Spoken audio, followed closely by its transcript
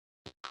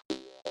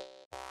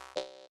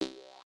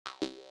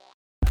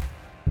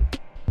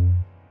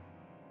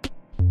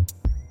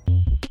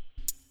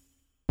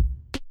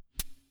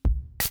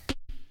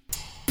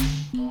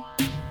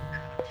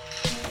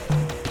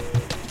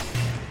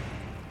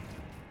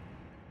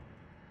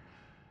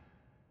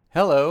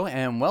Hello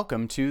and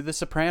welcome to The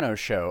Sopranos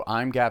Show.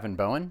 I'm Gavin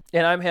Bowen.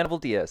 And I'm Hannibal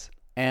Diaz.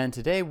 And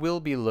today we'll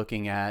be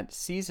looking at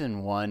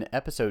Season 1,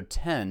 Episode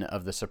 10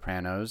 of The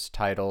Sopranos,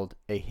 titled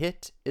A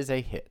Hit is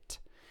a Hit.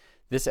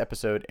 This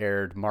episode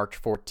aired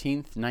March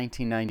 14th,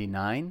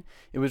 1999.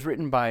 It was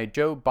written by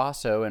Joe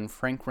Basso and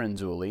Frank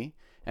Renzulli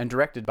and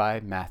directed by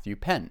Matthew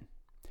Penn.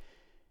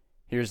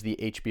 Here's the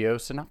HBO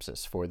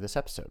synopsis for this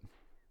episode.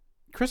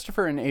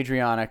 Christopher and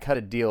Adriana cut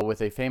a deal with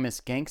a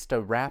famous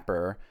gangsta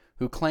rapper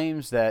who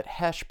claims that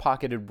Hesh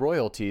pocketed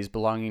royalties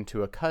belonging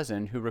to a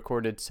cousin who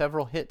recorded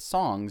several hit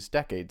songs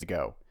decades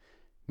ago.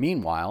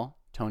 Meanwhile,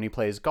 Tony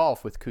plays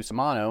golf with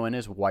Cusimano and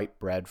his white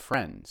bread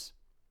friends.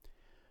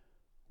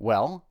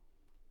 Well,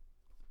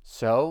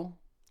 so...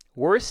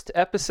 Worst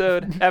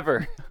episode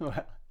ever.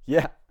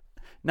 Yeah.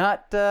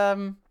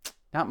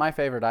 Not my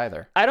favorite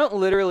either. I don't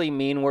literally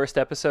mean worst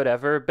episode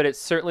ever, but it's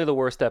certainly the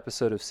worst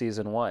episode of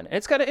season one. And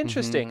it's kind of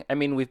interesting. Mm-hmm. I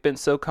mean, we've been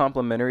so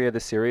complimentary of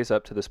the series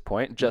up to this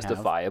point,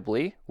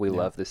 justifiably. We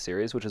love this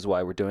series, which is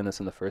why we're doing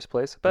this in the first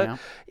place. But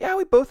yeah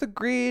we both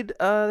agreed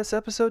this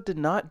episode did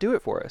not do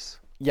it for us.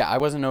 Yeah, I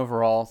wasn't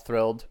overall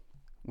thrilled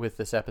with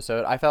this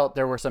episode. I felt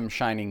there were some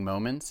shining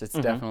moments. It's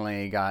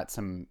definitely got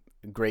some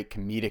great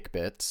comedic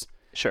bits.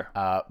 Sure.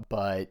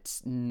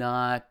 But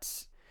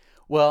not...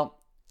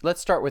 Well,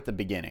 let's start with the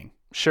beginning.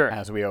 Sure.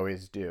 As we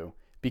always do.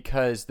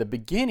 Because the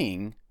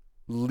beginning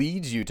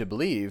leads you to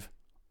believe,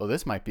 well,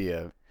 this might be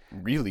a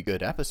really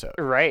good episode.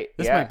 Right.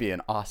 This might be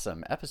an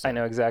awesome episode. I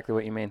know exactly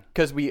what you mean.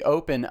 Because we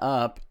open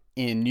up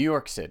in New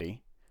York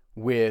City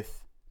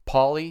with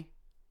Paulie,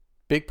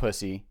 Big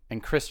Pussy,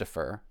 and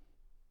Christopher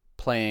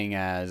playing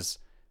as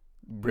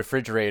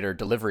refrigerator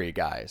delivery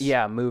guys.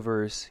 Yeah,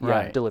 movers.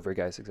 Right. Yeah, delivery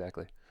guys,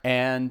 exactly.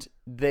 And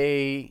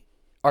they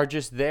are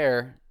just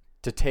there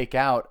to take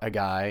out a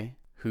guy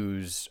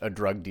who's a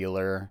drug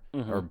dealer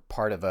or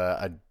part of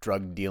a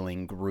drug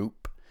dealing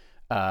group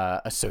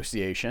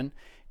association.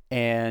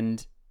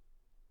 And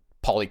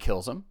Paulie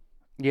kills him.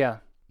 Yeah.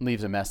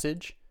 Leaves a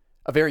message.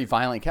 A very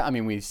violent... I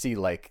mean, we see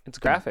like... It's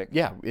graphic.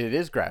 Yeah, it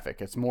is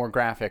graphic. It's more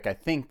graphic, I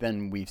think,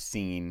 than we've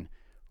seen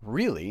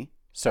really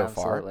so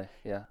far. Absolutely,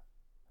 yeah.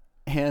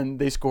 And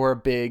they score a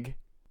big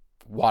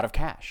wad of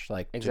cash.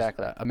 Like,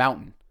 exactly. Just a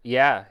mountain.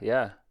 Yeah,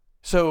 yeah.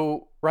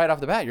 So, right off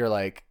the bat, you're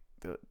like,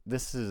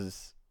 this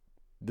is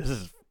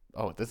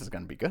going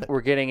to be good.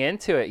 We're getting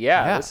into it.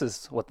 Yeah, this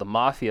is what the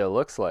mafia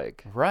looks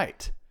like.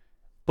 Right.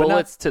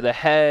 Bullets to the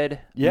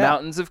head,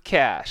 mountains of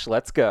cash.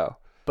 Let's go.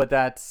 But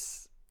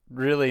that's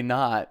really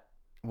not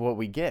what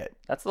we get.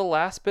 That's the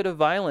last bit of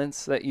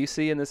violence that you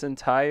see in this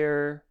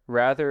entire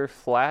rather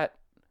flat,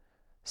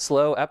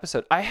 slow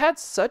episode. I had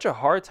such a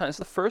hard time. It's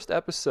the first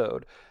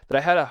episode that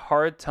I had a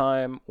hard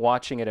time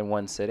watching it in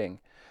one sitting.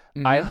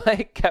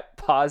 I kept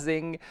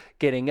pausing,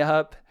 getting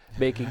up,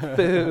 making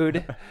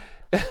food.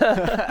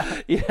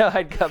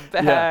 I'd come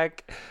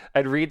back,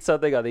 I'd read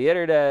something on the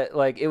internet.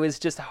 Like, it was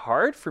just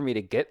hard for me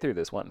to get through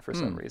this one for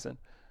some reason.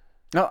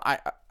 No, I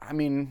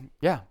mean,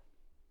 yeah,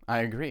 I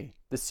agree.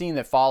 The scene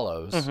that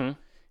follows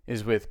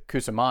is with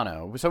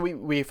Cusimano. So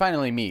we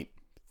finally meet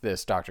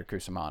this Dr.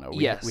 Cusimano.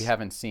 We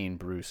haven't seen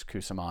Bruce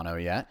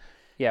Cusimano yet.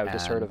 Yeah, we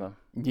just heard of him.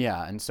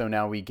 Yeah, and so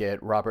now we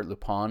get Robert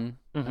Lupon.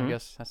 I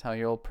guess that's how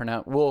you'll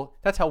pronounce... Well,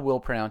 that's how we'll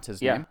pronounce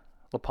his name.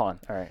 Lupon,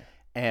 all right.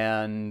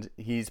 And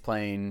he's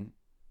playing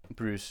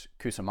Bruce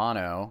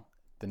Cusimano,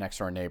 the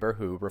next-door neighbor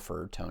who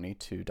referred Tony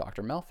to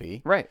Dr.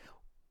 Melfi. Right.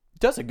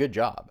 Does a good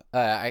job.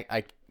 There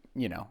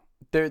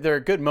are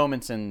good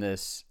moments in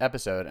this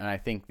episode, and I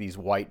think these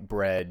white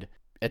bread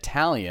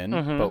Italian,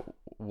 but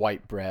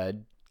white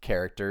bread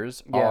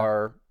characters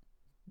are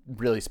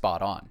really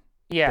spot on.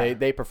 Yeah.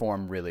 They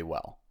perform really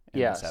well in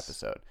this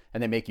episode.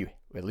 And they make you,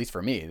 at least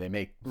for me, they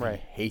make me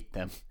hate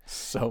them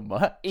so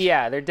much.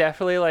 Yeah, they're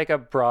definitely like a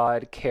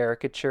broad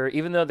caricature.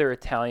 Even though they're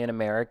Italian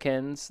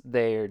Americans,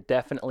 they're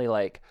definitely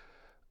like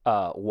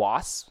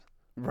wasps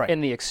in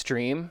the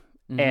extreme.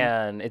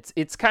 And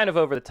it's kind of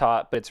over the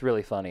top, but it's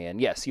really funny. And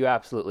yes, you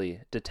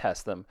absolutely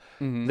detest them.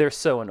 They're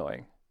so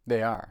annoying.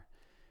 They are.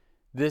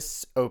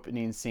 This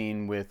opening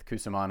scene with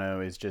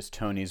Cusimano is just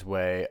Tony's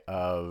way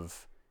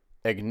of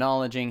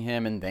acknowledging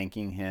him and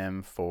thanking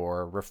him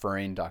for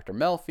referring Dr.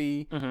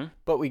 Melfi.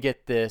 But we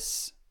get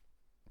this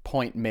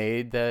point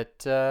made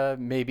that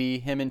maybe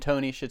him and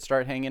Tony should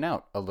start hanging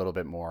out a little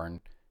bit more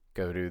and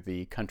go to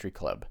the country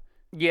club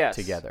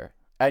together.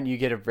 And you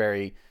get a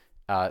very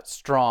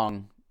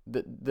strong...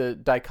 The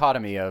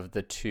dichotomy of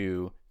the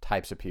two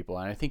types of people.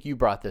 And I think you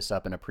brought this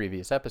up in a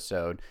previous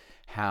episode,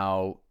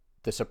 how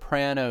the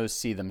Sopranos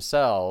see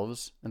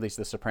themselves, at least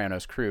the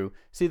Sopranos crew,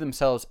 see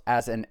themselves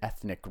as an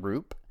ethnic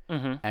group,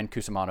 and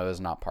Cusimano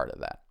is not part of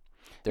that.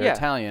 They're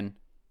Italian,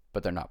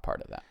 but they're not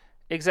part of that.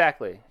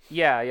 Exactly.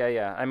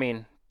 Yeah. I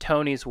mean,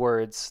 Tony's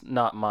words,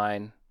 not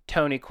mine.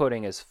 Tony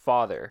quoting his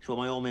father. It's what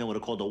my old man would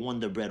have called a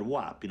Wonder Bread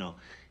wop.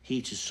 He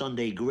eats his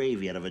Sunday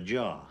gravy out of a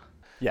jar.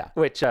 Yeah.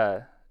 Which,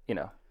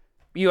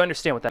 you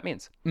understand what that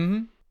means.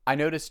 I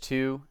noticed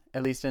too,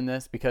 at least in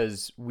this,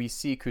 because we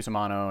see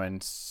Cusimano in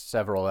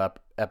several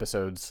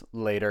episodes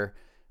later,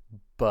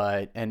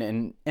 but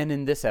in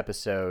this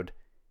episode,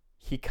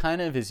 he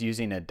kind of is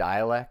using a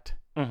dialect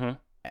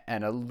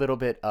and a little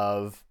bit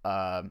of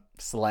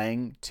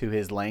slang to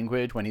his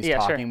language when he's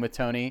talking with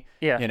Tony.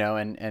 Yeah. You know,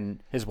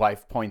 and his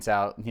wife points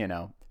out,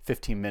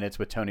 15 minutes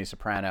with Tony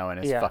Soprano and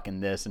it's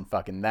fucking this and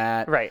fucking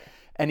that. Right.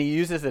 And he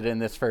uses it in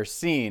this first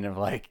scene of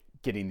like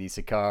getting these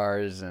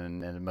cigars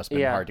and it must have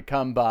been hard to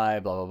come by,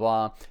 blah, blah,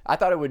 blah. I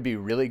thought it would be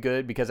really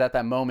good because at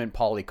that moment,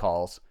 Paulie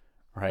calls,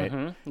 right?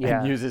 And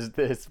uses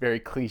this very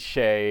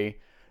cliche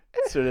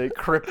sort of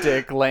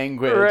cryptic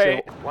language.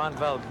 Right. Juan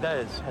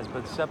Valdez has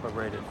been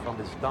separated from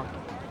his donkey.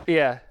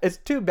 Yeah. It's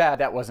too bad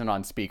that wasn't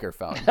on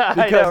speakerphone. Because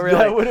I know, really.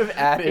 that would have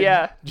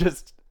added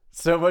just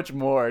so much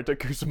more to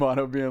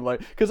Cusimano being like,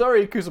 because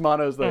already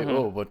Cusimano's like,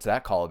 oh, what's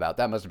that call about?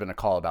 That must have been a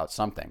call about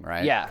something,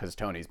 right? Yeah. Because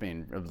Tony's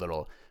being a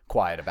little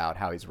quiet about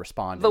how he's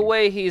responding. The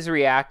way he's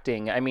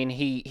reacting, I mean,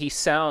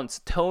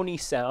 Tony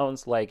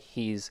sounds like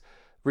he's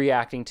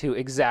reacting to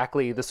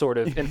exactly the sort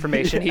of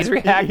information he's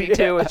reacting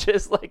to, which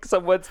is like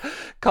someone's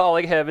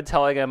calling him and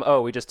telling him,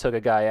 oh, we just took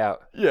a guy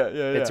out. Yeah.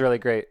 It's really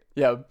great.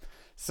 Yeah.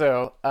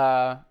 So,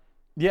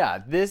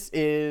 this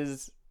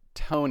is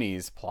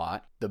Tony's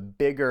plot. The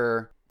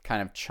bigger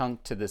kind of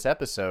chunk to this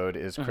episode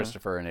is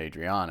Christopher and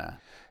Adriana.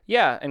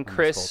 Yeah, and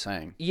Chris. This whole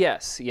thing.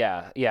 Yes,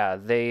 yeah.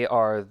 They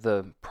are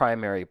the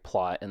primary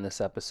plot in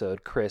this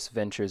episode. Chris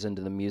ventures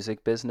into the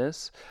music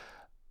business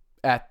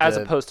as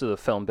opposed to the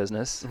film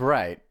business.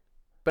 Right.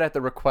 But at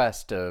the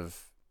request of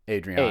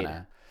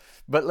Adriana.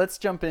 But let's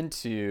jump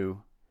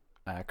into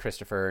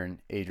Christopher and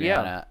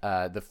Adriana.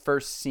 Yeah. The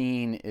first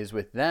scene is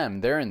with them.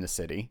 They're in the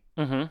city.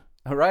 Mm-hmm.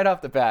 Right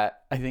off the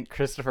bat, I think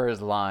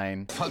Christopher's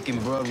line... Fucking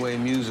Broadway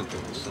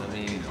musicals. I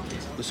mean,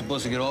 we're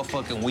supposed to get all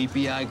fucking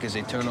weepy-eyed because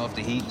they turn off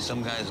the heat in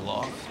some guy's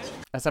loft.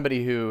 As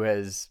somebody who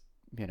has,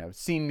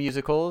 seen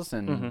musicals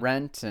and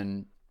Rent,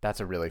 and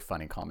that's a really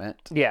funny comment.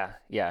 Yeah,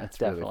 that's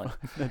definitely.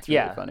 Really that's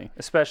really funny.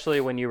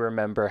 Especially when you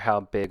remember how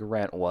big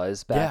Rent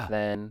was back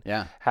then.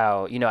 Yeah.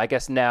 How, I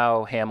guess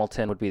now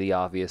Hamilton would be the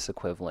obvious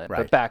equivalent. Right.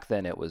 But back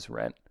then it was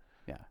Rent.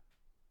 Yeah.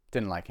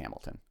 Didn't like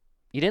Hamilton.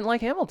 You didn't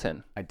like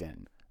Hamilton? I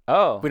didn't.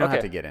 Oh, we don't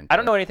have to get into I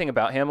don't know anything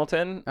about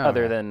Hamilton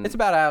other than... It's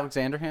about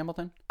Alexander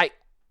Hamilton? I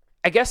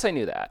guess I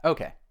knew that.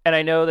 Okay. And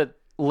I know that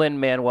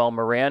Lin-Manuel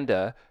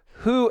Miranda,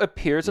 who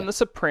appears in The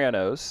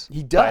Sopranos,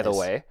 he does. by the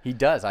way. He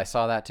does. I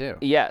saw that too.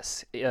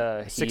 Yes. He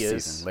Sixth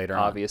is season, later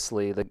on.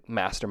 obviously the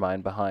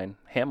mastermind behind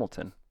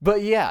Hamilton.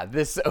 But yeah,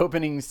 this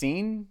opening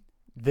scene,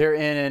 they're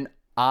in an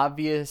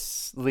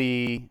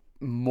obviously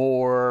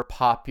more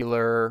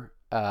popular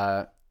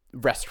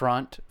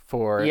restaurant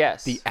for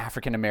the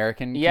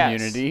African-American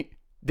community.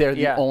 They're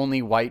the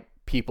only white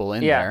people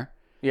in there.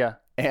 Yeah.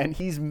 And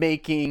he's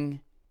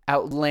making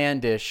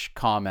outlandish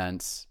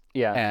comments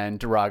and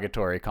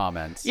derogatory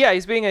comments. Yeah,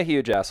 he's being a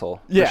huge asshole,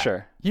 for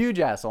sure. Huge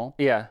asshole.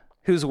 Yeah.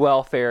 Whose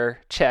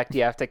welfare check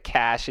you have to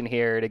cash in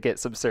here to get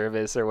some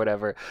service or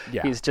whatever.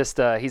 Yeah. He's just,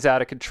 he's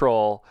out of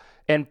control.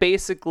 And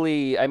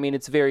basically, I mean,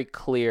 it's very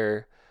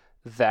clear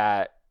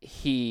that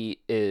he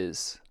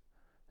is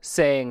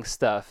saying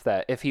stuff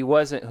that if he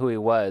wasn't who he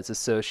was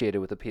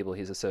associated with the people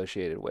he's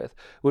associated with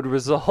would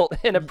result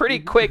in a pretty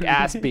quick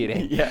ass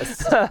beating.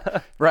 Yes.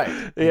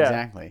 Right.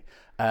 Exactly.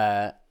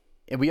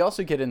 And we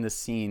also get in the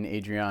scene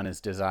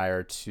Adriana's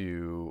desire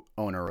to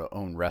own her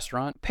own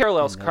restaurant.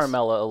 Parallels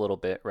Carmela a little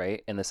bit,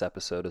 right, in this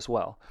episode as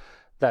well.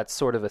 That's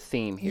sort of a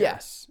theme here.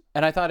 Yes.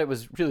 And I thought it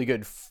was really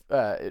good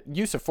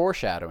use of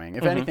foreshadowing.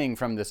 If anything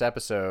from this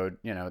episode,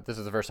 this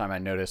is the first time I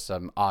noticed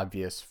some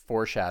obvious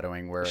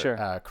foreshadowing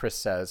where Chris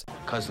says,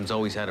 Cousin's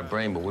always had a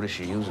brain, but what does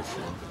she use it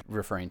for?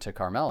 Referring to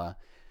Carmela.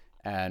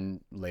 And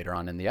later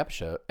on in the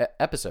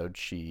episode,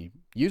 she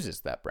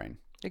uses that brain.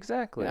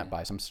 Exactly. Yeah,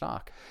 buy some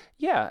stock.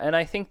 Yeah, and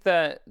I think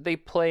that they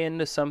play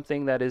into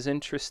something that is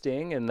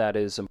interesting and that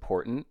is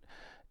important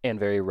and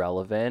very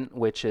relevant,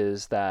 which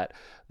is that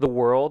the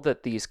world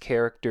that these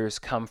characters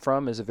come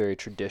from is a very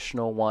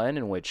traditional one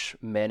in which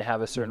men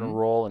have a certain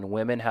role and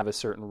women have a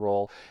certain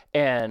role.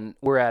 And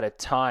we're at a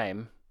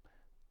time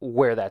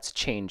where that's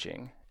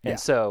changing. And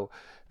so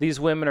these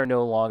women are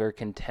no longer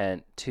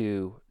content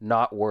to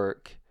not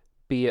work,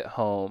 be at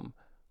home,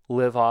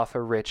 live off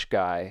a rich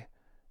guy,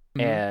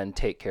 and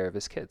take care of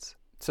his kids.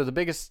 So the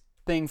biggest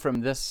thing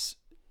from this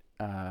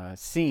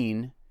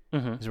scene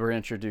is we're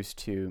introduced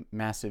to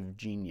Massive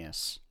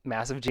Genius.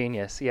 Massive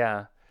Genius,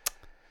 yeah.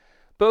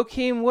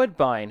 Bokeem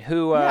Woodbine,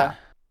 who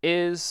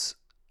is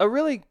a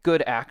really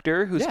good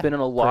actor who's been in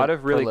a lot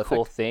of really prolific.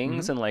 Cool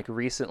things. And like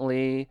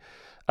recently,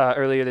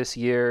 earlier this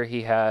year,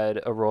 he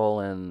had a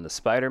role in the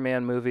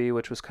Spider-Man movie,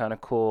 which was kind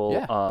of cool.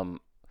 Yeah.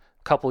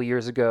 A couple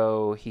years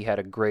ago, he had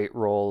a great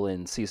role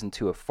in season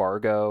 2 of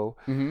Fargo.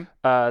 This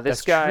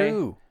That's guy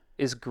true.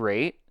 is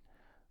great.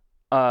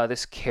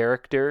 This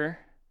character...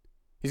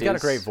 He's got a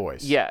great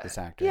voice. Yeah. This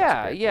actor.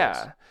 Yeah.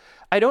 Voice.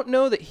 I don't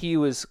know that he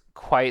was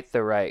quite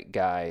the right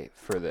guy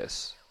for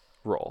this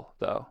role,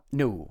 though.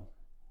 No.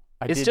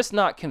 It's just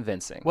not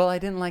convincing. Well, I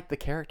didn't like the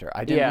character.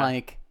 I didn't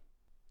like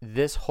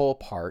this whole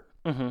part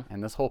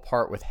and this whole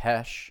part with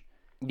Hesh.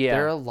 Yeah.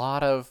 There are a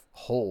lot of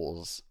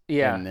holes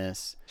in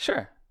this.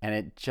 Sure. And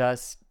it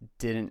just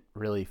didn't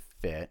really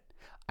fit.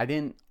 I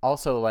didn't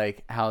also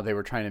like how they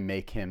were trying to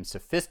make him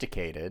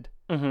sophisticated,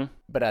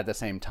 but at the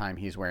same time,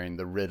 he's wearing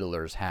the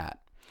Riddler's hat.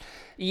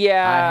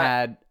 Yeah. I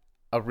had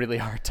a really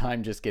hard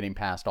time just getting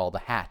past all the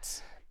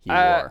hats he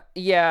wore.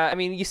 Yeah, I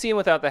mean, you see him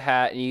without the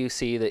hat, and you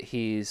see that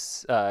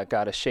he's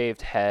got a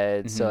shaved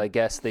head, so I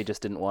guess they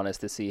just didn't want us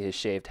to see his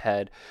shaved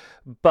head.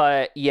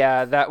 But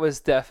yeah, that was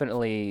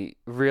definitely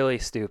really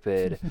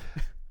stupid.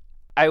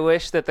 I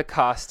wish that the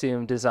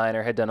costume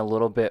designer had done a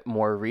little bit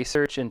more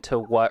research into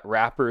what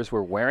rappers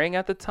were wearing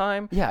at the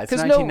time. Yeah, it's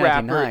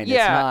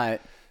 1999.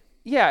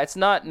 It's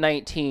not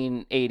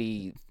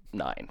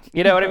 1989.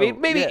 You know what I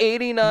mean? Maybe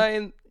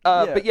 89.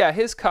 But yeah,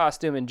 his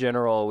costume in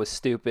general was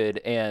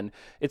stupid, and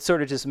it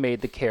sort of just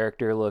made the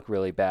character look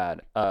really bad.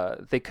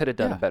 They could have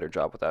done a better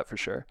job with that for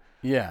sure.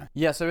 Yeah.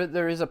 Yeah, so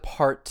there is a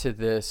part to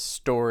this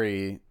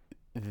story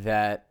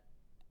that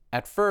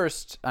at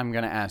first I'm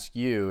going to ask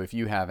you, if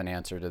you have an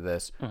answer to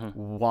this,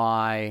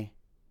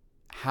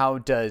 how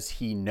does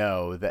he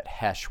know that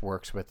Hesh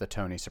works with the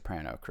Tony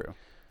Soprano crew?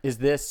 Is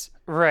this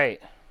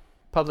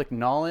public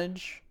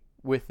knowledge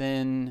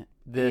within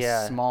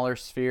this smaller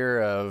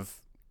sphere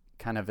of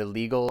kind of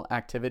illegal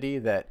activity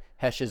that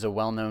Hesh is a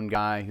well-known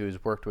guy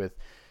who's worked with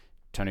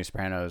Tony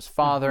Soprano's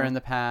father in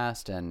the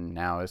past and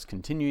now is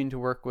continuing to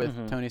work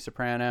with Tony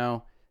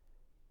Soprano?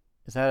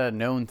 Is that a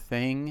known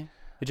thing?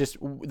 It just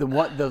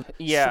the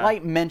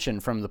slight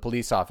mention from the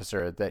police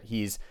officer that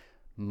he's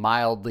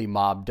mildly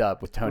mobbed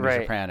up with Tony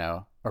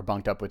Soprano or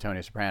bunked up with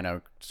Tony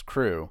Soprano's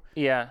crew.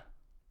 Yeah.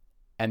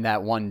 And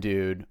that one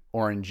dude,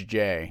 Orange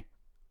J,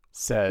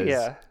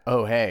 says,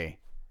 "Oh, hey.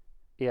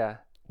 Yeah.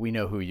 We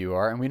know who you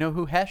are and we know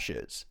who Hesh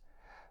is.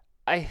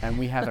 And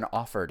we have an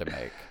offer to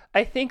make."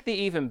 I think the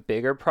even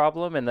bigger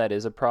problem, and that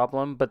is a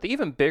problem, but the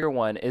even bigger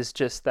one is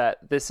just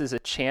that this is a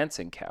chance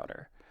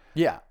encounter.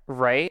 Yeah.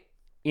 Right?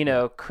 You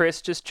know,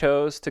 Chris just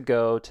chose to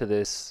go to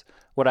this,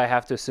 what I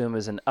have to assume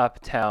is an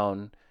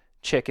uptown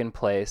chicken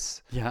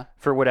place. Yeah.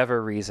 For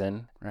whatever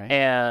reason. Right.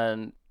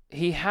 And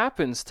he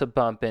happens to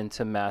bump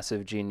into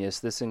Massive Genius,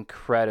 this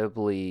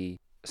incredibly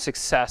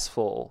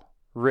successful,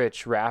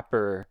 rich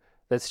rapper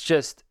that's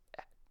just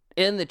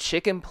in the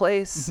chicken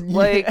place.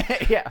 Like,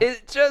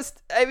 it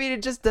just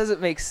doesn't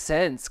make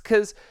sense,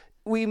 because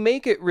we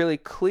make it really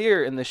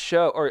clear in the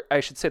show, or I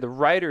should say the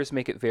writers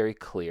make it very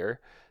clear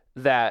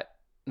that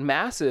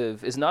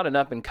Massive is not an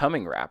up and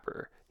coming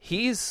rapper.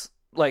 He's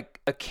like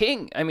a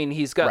king. I mean,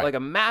 he's got like a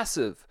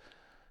massive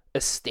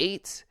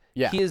estate.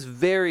 Yeah. He is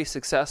very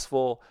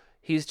successful.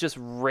 He's just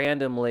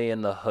randomly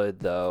in the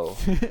hood, though.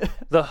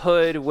 The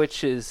hood,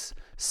 which is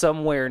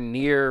somewhere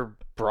near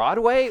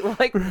Broadway?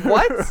 Like,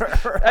 what?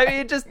 I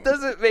mean, it just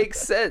doesn't make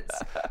sense.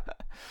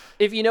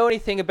 If you know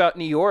anything about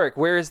New York,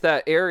 where is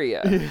that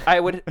area? I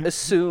would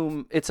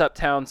assume it's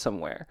uptown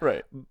somewhere.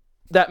 Right.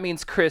 That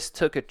means Chris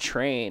took a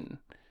train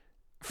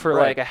for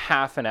like a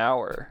half an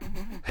hour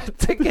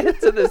to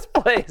get to this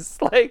place.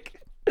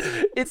 Like,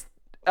 it's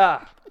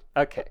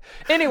okay.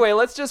 Anyway,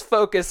 let's just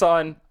focus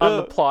on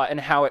the plot and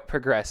how it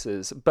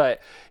progresses.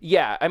 But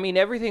yeah, I mean,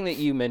 everything that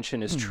you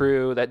mentioned is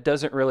true. That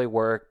doesn't really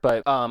work.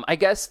 But I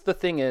guess the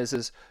thing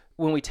is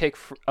when we take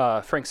Frank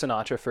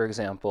Sinatra, for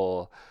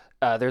example,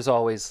 there's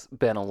always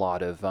been a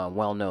lot of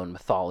well-known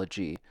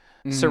mythology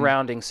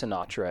surrounding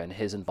Sinatra and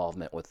his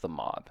involvement with the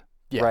mob.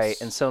 Yes.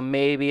 Right. And so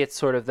maybe it's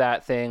sort of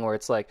that thing where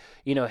it's like,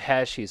 you know,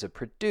 Hesh, he's a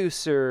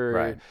producer.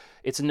 Right.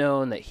 It's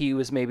known that he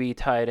was maybe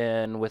tied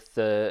in with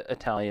the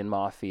Italian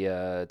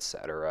mafia,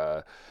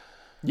 etc.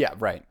 Yeah,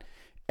 right.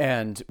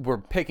 And we're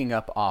picking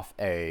up off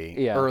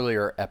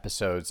earlier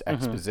episode's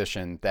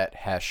exposition that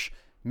Hesh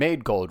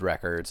made gold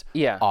records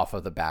off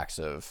of the backs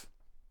of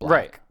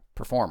black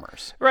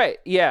performers. Right.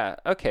 Yeah.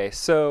 Okay.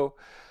 So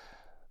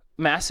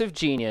Massive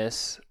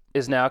Genius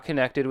is now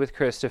connected with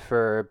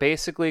Christopher.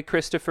 Basically,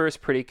 Christopher is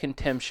pretty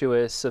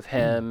contemptuous of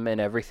him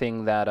and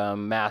everything that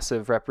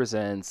Massive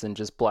represents and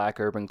just black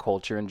urban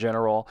culture in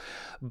general.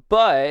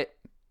 But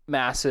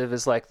Massive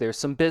is like, there's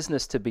some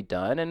business to be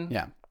done.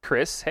 And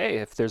Chris, hey,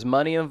 if there's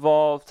money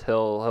involved,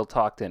 he'll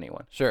talk to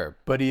anyone. Sure.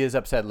 But he is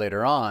upset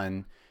later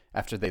on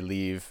after they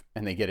leave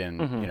and they get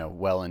in, you know,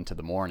 well into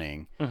the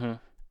morning.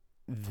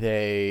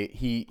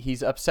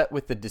 He's upset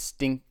with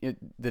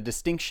the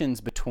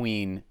distinctions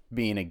between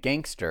being a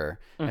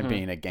gangster and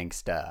being a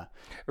gangsta,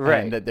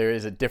 right? And that there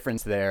is a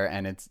difference there,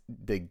 and it's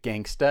the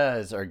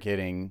gangstas are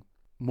getting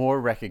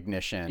more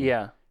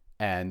recognition,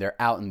 and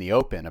they're out in the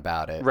open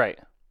about it, right?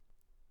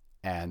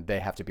 And they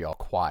have to be all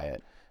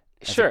quiet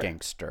as a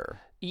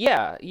gangster.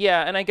 Yeah,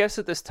 and I guess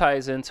that this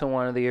ties into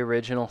one of the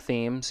original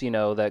themes, you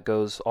know, that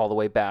goes all the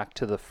way back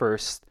to the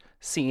first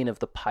scene of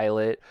the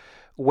pilot,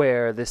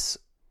 where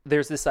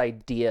there's this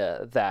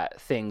idea that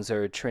things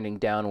are trending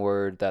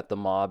downward, that the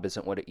mob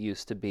isn't what it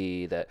used to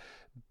be, that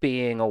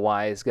being a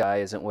wise guy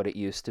isn't what it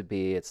used to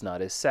be. It's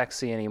not as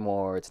sexy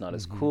anymore. It's not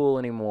as cool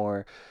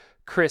anymore.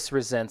 Chris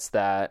resents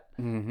that,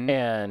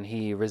 and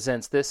he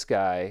resents this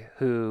guy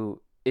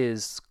who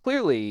is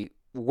clearly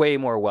way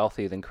more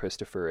wealthy than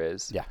Christopher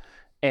is. Yeah.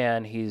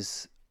 And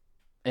he's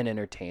an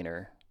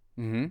entertainer,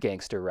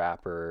 gangster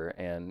rapper,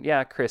 and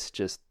Chris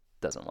just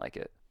doesn't like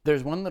it.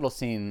 There's one little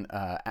scene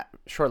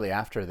shortly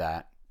after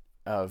that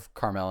of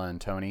Carmela and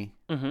Tony,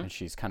 Mm-hmm. and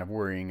she's kind of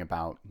worrying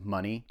about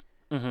money.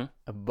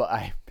 Mm-hmm. But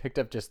I picked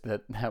up just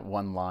that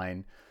one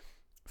line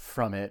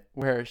from it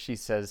where she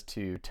says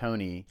to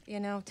Tony, You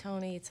know,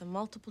 Tony, it's a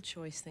multiple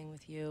choice thing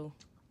with you.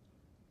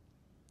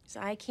 So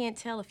I can't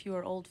tell if you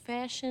are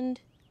old-fashioned,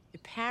 you're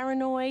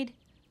paranoid,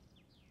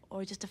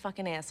 or just a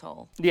fucking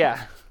asshole.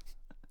 Yeah.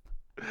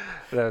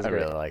 That was I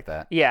great. really like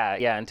that. Yeah,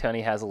 and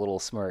Tony has a little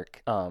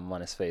smirk on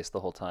his face the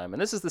whole time.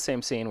 And this is the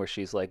same scene where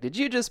she's like, "Did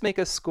you just make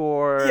a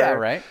score?" Yeah,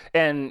 right.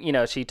 And,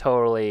 she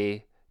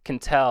totally can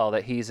tell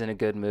that he's in a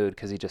good mood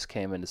because he just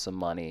came into some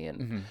money.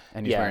 And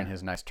And he's wearing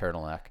his nice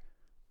turtleneck.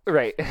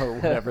 Right. Or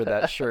whatever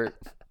that shirt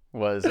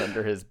was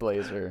under his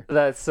blazer.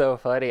 That's so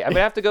funny. I mean,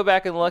 I have to go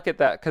back and look at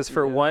that because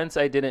for once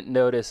I didn't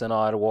notice an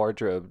odd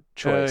wardrobe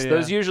choice. yeah.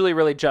 Those usually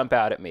really jump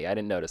out at me. I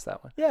didn't notice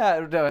that one.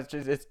 Yeah, no,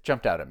 it's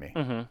jumped out at me.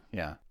 Mm-hmm.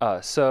 Yeah.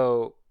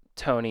 So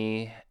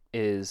Tony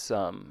is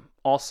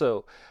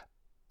also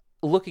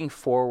looking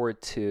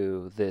forward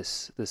to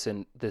this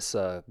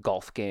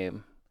golf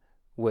game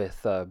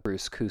with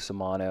Bruce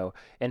Cusimano,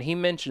 and he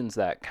mentions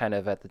that kind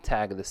of at the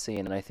tag of the scene,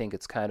 and I think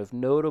it's kind of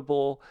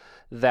notable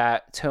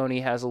that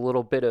Tony has a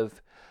little bit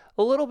of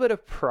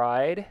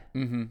pride.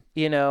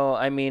 Mm-hmm.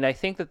 I mean, I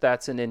think that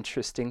that's an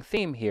interesting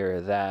theme here,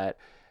 that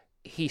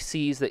he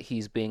sees that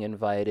he's being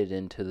invited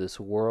into this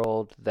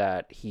world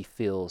that he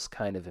feels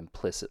kind of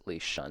implicitly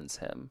shuns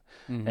him.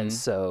 Mm-hmm. And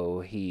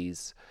so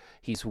he's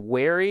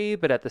wary,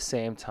 but at the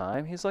same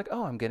time, he's like,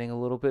 oh, I'm getting a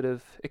little bit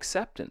of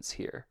acceptance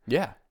here.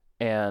 Yeah.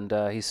 And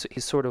he's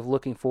sort of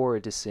looking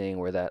forward to seeing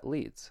where that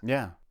leads.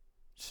 Yeah.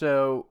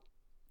 So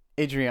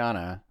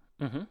Adriana,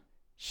 Mm-hmm.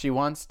 she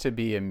wants to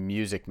be a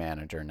music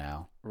manager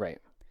now. Right.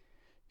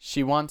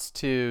 She wants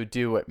to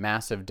do what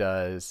Massive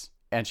does,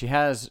 and she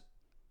has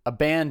a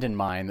band in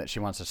mind that she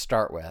wants to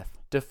start with,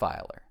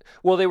 Defiler.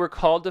 Well, they were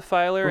called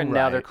Defiler, and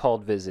now Right. they're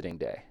called Visiting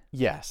Day.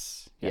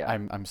 Yes. Yeah.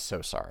 I'm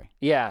so sorry.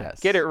 Yeah, Yes.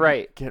 get it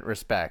right. Get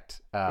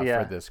respect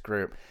Yeah. for this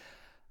group.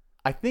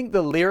 I think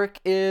the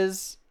lyric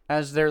is,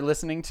 as they're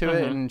listening to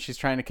it, and she's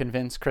trying to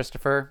convince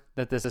Christopher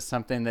that this is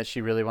something that she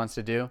really wants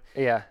to do.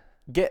 Yeah.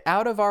 Get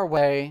out of our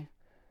way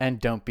and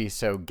don't be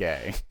so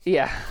gay.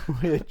 Yeah.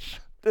 Which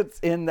that's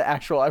in the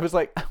actual. I was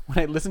like, when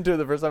I listened to it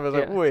the first time, I was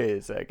like, Yeah. wait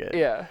a second.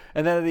 Yeah.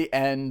 And then at the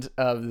end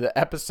of the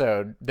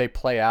episode, they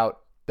play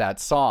out that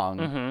song.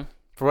 Mm-hmm.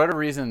 For whatever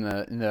reason,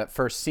 in the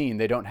first scene,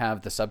 they don't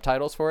have the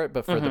subtitles for it,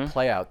 but for the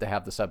play out, they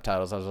have the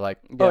subtitles. I was like,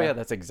 oh Yeah. yeah,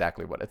 that's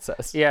exactly what it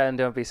says. Yeah, and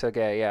don't be so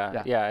gay.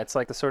 Yeah. Yeah. It's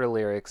like the sort of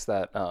lyrics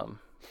that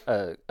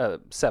a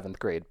seventh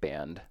grade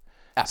band,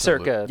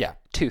 Absolutely. circa Yeah.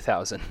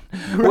 2000,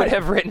 would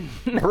have written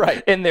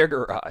Right. in their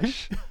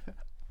garage.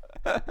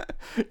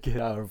 Get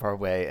out of our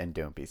way and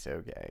don't be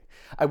so gay.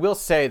 I will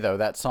say though,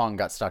 that song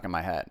got stuck in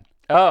my head.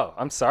 Oh,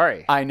 I'm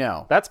sorry. I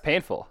know. That's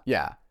painful.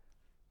 Yeah.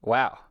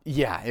 Wow.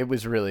 Yeah, it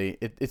was really,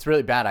 it's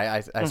really bad.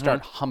 I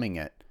start humming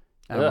it.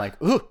 And I'm Ugh.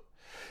 like, ooh,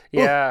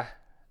 Yeah.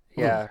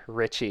 Yeah.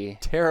 Richie.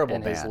 Terrible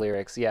and his band.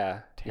 lyrics. Yeah.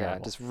 Yeah.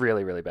 Terrible. Just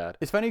really, really bad.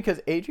 It's funny because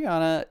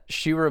Adriana,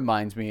 she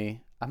reminds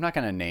me, I'm not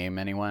going to name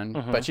anyone,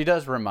 but she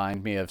does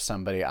remind me of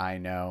somebody I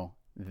know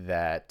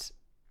that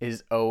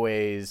is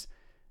always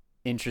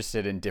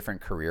interested in different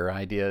career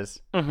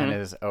ideas and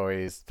is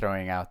always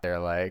throwing out there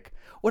like,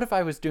 what if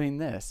I was doing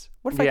this?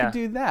 What if I Yeah. could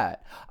do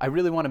that? I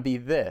really want to be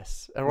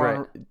this.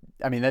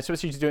 I mean, that's what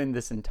she's doing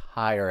this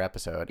entire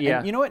episode. Yeah.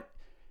 And you know what?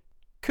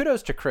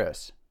 Kudos to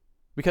Chris,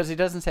 because he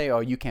doesn't say,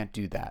 oh, you can't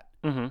do that.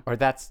 Or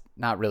that's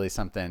not really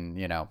something,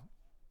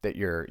 that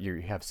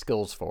you have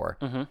skills for.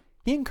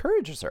 He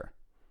encourages her.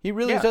 He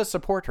really Yeah. does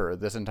support her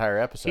this entire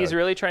episode. He's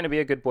really trying to be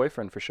a good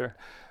boyfriend for sure.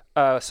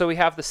 So we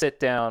have the sit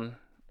down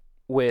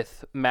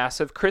with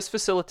Massive. Chris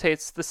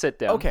facilitates the sit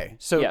down. Okay,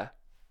 so yeah.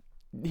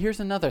 here's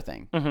another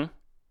thing.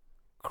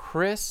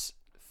 Chris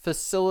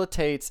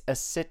facilitates a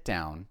sit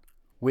down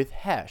with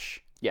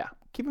Hesh. Yeah.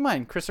 Keep in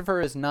mind,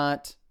 Christopher is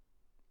not.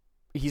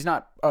 He's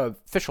not an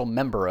official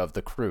member of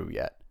the crew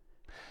yet.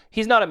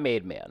 He's not a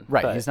made man.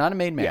 Right. but- He's not a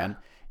made man.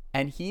 yeah.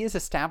 And he is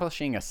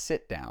establishing a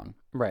sit down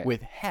Right.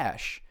 with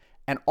Hesh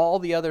and all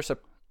the other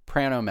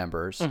Soprano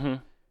members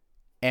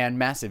and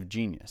Massive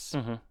Genius.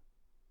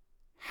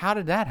 How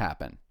did that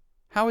happen?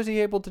 How was he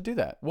able to do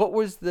that? What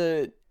was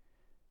the...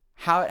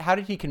 How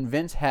did he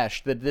convince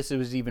Hesh that this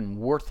was even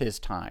worth his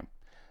time?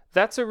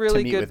 That's a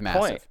really meet good with Massive.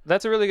 point.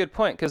 That's a really good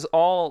point because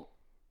all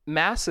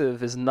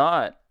Massive is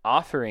not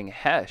offering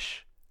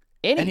Hesh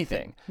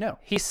anything. No.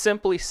 He's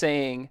simply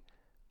saying,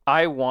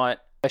 I want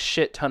a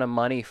shit ton of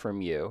money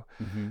from you,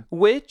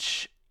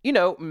 which,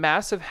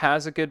 Massive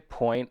has a good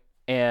point.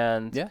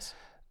 And Yes.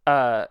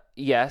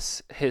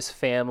 yes, his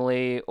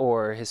family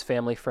or his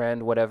family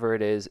friend, whatever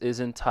it is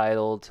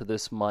entitled to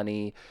this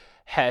money.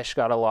 Hesh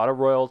got a lot of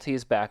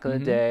royalties back in the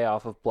day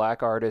off of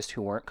black artists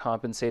who weren't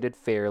compensated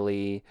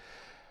fairly.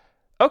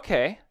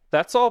 Okay,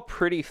 that's all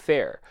pretty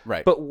fair.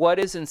 Right. But what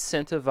is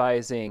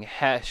incentivizing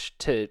Hesh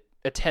to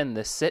attend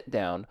this sit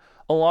down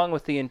along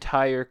with the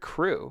entire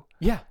crew?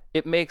 Yeah.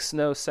 It makes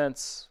no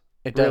sense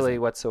It really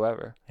doesn't.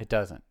 whatsoever. It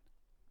doesn't.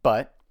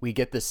 But we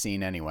get this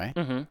scene anyway,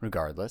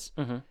 regardless.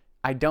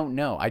 I don't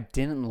know. I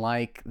didn't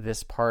like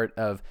this part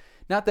of,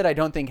 not that I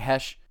don't think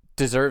Hesh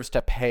deserves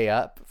to pay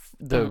up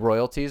the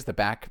royalties, the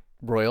back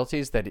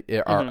royalties that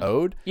are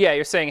owed. Yeah,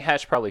 you're saying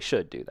Hesh probably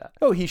should do that.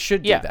 Oh, he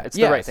should do that. It's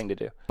the right thing to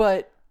do.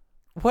 But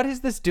what is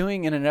this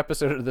doing in an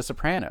episode of The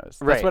Sopranos?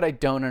 That's Right. what I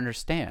don't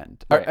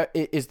understand. Right.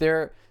 Is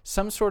there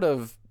some sort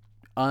of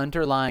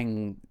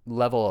underlying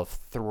level of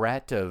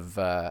threat of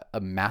a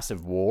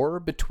massive war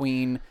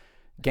between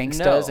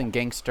gangstas and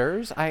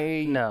gangsters?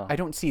 No. I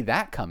don't see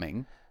that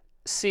coming.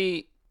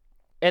 See,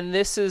 and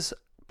this is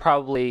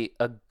probably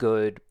a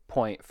good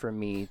point for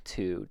me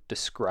to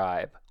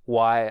describe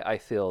why I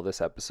feel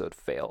this episode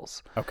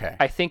fails. Okay.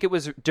 I think it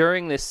was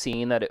during this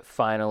scene that it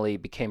finally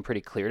became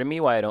pretty clear to me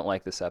why I don't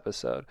like this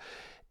episode.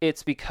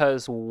 It's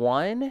because,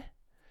 one,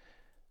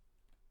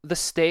 the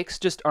stakes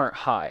just aren't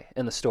high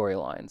in the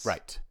storylines.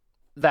 Right.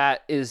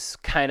 That is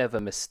kind of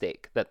a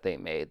mistake that they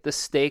made. The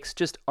stakes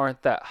just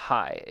aren't that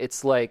high.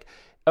 It's like,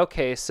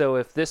 okay, so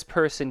if this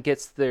person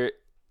gets the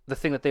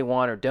thing that they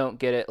want or don't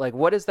get it, like,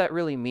 what does that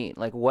really mean?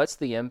 Like, what's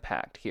the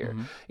impact here?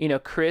 You know,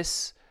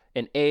 Chris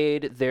and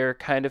Aide, their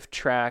kind of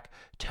track,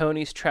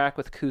 Tony's track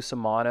with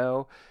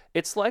Cusimano,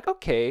 it's like,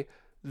 okay,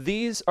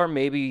 these are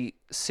maybe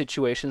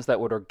situations that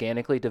would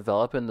organically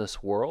develop in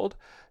this world.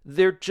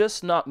 They're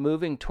just not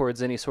moving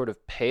towards any sort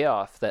of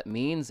payoff that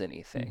means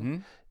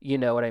anything. You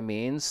know what I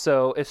mean?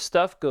 So if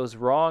stuff goes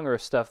wrong or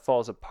if stuff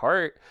falls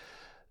apart,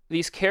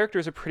 these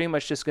characters are pretty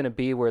much just going to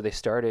be where they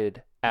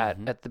started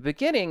at the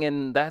beginning,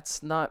 and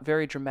that's not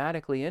very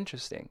dramatically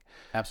interesting.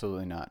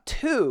 Absolutely not.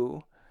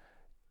 2,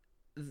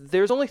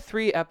 there's only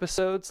 3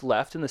 episodes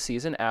left in the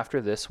season after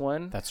this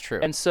one. That's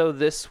true. And so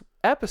this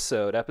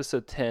episode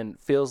 10,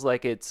 feels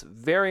like it's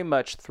very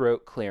much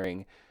throat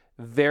clearing,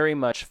 very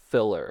much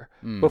filler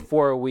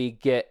before we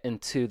get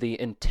into the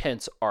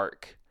intense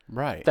arc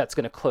Right. that's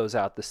going to close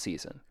out the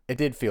season. It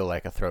did feel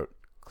like a throat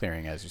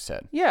clearing, as you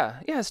said. Yeah,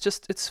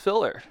 it's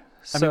filler.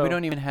 I mean, we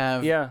don't even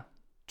have Yeah.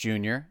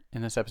 Junior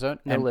in this episode.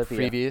 No and Olivia.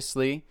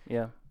 previously,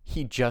 Yeah.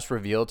 he just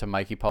revealed to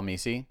Mikey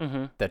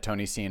Palmisi that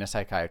Tony's seeing a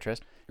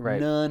psychiatrist. Right.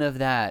 None of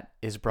that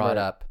is brought Right.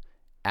 up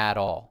at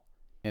all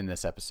in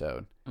this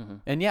episode.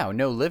 And yeah,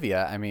 no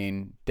Olivia. I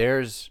mean,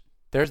 there's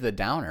the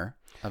downer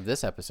of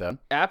this episode.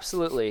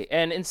 Absolutely.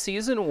 And in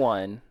season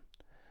 1,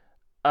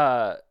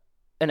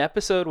 an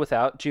episode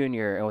without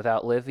Junior and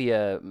without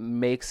Livia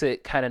makes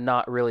it kind of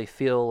not really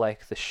feel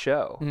like the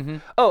show.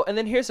 Oh, and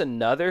then here's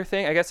another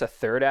thing. I guess a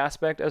third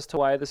aspect as to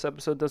why this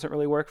episode doesn't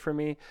really work for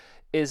me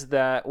is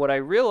that what I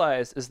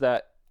realized is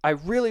that I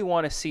really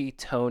want to see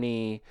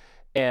Tony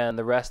and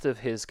the rest of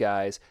his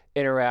guys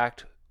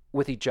interact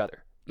with each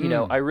other. You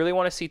know, I really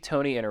want to see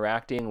Tony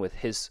interacting with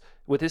his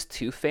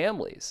 2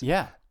 families.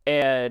 Yeah.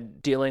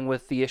 And dealing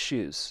with the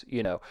issues,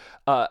 you know.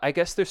 I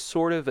guess there's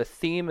sort of a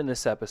theme in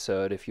this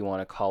episode, if you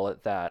want to call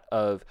it that,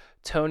 of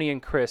Tony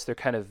and Chris, they're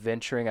kind of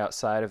venturing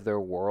outside of their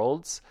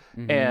worlds.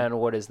 And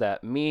what does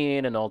that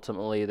mean? And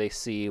ultimately they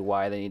see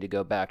why they need to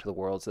go back to the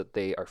worlds that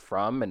they are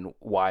from and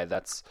why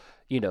that's,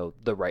 you know,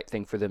 the right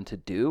thing for them to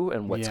do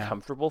and what's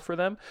comfortable for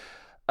them.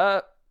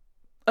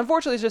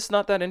 Unfortunately, it's just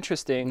not that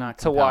interesting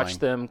to watch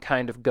them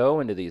kind of go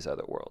into these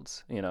other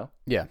worlds, you know?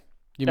 Yeah.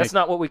 That's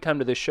not what we come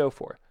to this show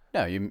for.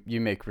 No, you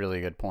make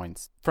really good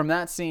points. From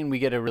that scene, we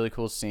get a really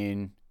cool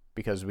scene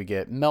because we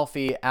get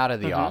Melfi out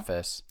of the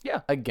office.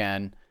 Yeah.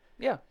 Again.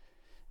 Yeah.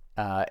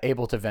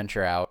 Able to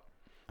venture out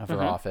of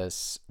her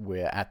office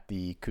at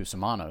the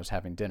Cusimanos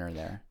having dinner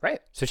there. Right.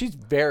 So she's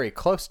very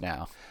close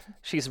now.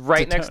 She's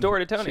right next door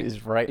to Tony.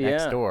 She's right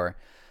next door.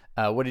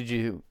 What did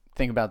you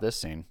think about this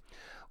scene?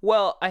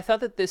 Well, I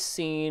thought that this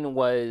scene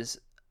was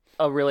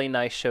a really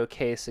nice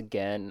showcase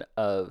again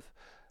of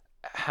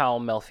how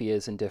Melfi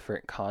is in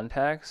different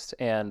contexts,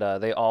 and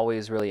they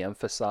always really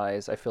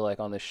emphasize, I feel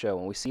like on this show,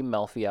 when we see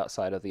Melfi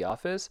outside of the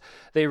office,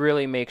 they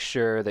really make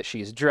sure that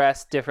she's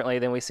dressed differently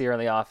than we see her in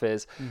the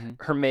office.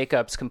 Her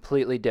makeup's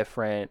completely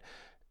different.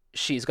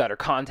 She's got her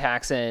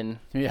contacts in.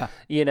 Yeah.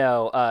 You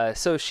know,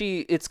 so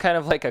it's kind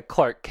of like a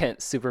Clark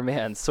Kent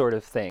Superman sort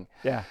of thing.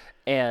 Yeah.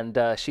 And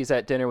she's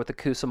at dinner with the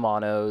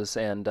Cusimanos,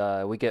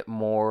 and we get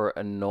more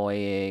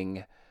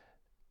annoying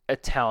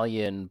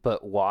Italian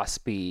but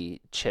waspy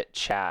chit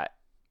chat.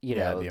 You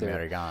know, the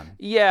American.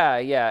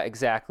 Yeah,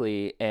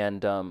 exactly.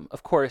 And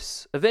of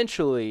course,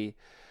 eventually,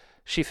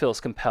 she feels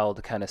compelled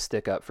to kind of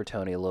stick up for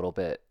Tony a little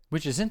bit,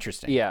 Which is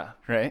interesting. Yeah.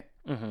 Right?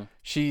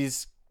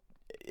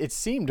 It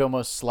seemed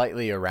almost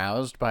slightly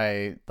aroused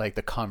by like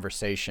the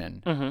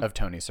conversation of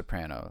Tony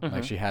Soprano.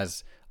 Like she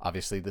has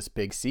obviously this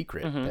big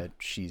secret that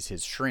she's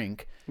his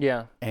shrink.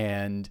 Yeah.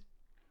 And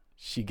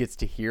she gets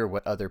to hear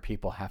what other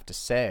people have to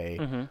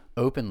say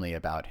openly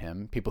about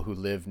him, people who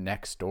live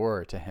next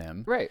door to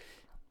him. Right.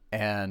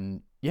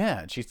 And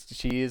yeah,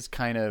 she is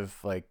kind of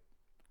like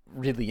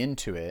really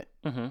into it,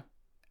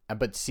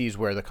 but sees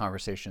where the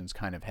conversation's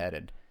kind of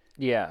headed.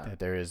 Yeah. That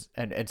there is,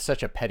 and it's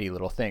such a petty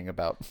little thing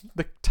about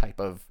the type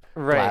of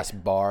glass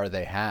bar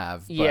they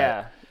have.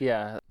 But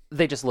Yeah.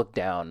 They just look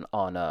down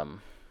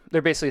on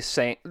they're basically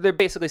saying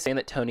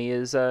that Tony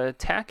is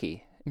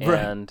tacky. Right.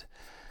 And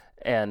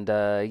And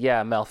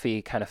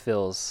Melfi kind of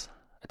feels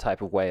a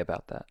type of way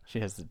about that. She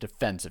has the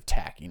defensive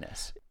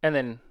tackiness. And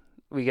then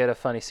we get a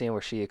funny scene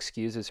where she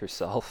excuses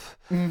herself.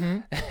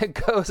 Mm-hmm.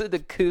 Goes into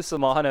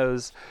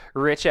Cusimano's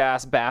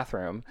rich-ass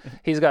bathroom.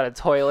 He's got a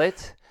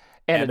toilet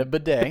and a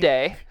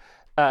bidet.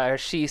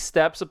 She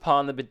steps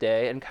upon the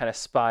bidet and kind of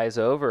spies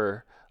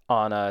over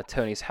on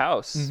Tony's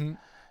house. Mm-hmm.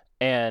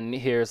 And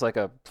here's like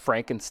a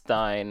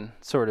Frankenstein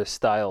sort of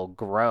style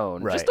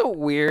groan. Right. Just a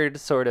weird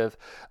sort of,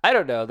 I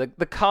don't know, the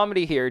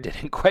comedy here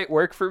didn't quite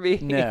work for me.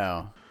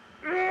 No.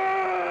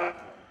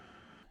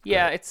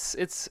 Yeah, it's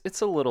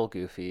a little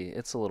goofy.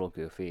 It's a little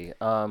goofy.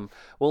 Well,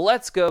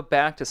 let's go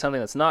back to something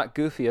that's not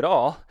goofy at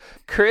all.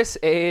 Chris,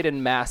 Aid,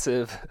 and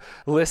Massive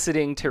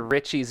listening to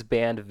Richie's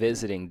band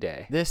Visiting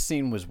Day. This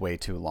scene was way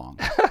too long.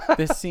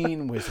 This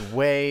scene was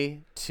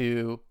way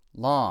too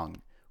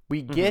long.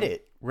 We get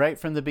it right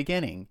from the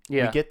beginning.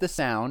 Yeah. We get the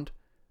sound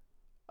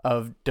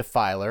of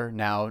Defiler,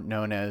 now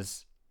known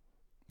as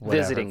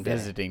Visiting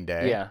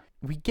Day. Yeah.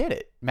 We get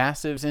it.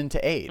 Massive's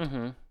into Aid.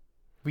 Mm-hmm.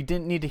 We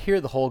didn't need to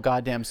hear the whole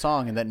goddamn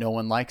song and that no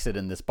one likes it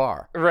in this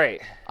bar.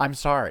 Right. I'm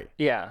sorry.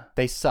 Yeah.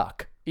 They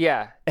suck.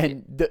 Yeah.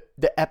 And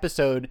the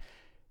episode,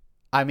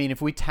 I mean,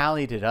 if we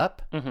tallied it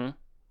up,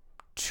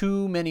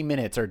 too many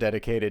minutes are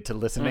dedicated to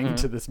listening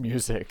to this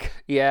music.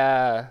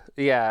 Yeah.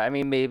 I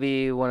mean,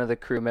 maybe one of the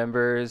crew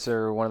members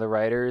or one of the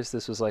writers,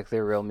 this was like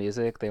their real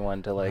music. They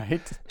wanted to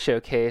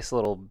showcase a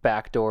little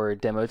backdoor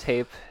demo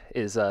tape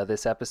is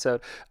this episode.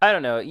 I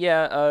don't know.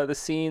 Yeah. The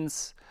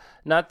scenes,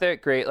 not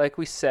that great. Like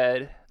you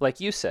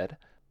said,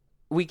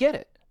 we get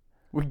it.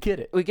 We get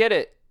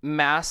it.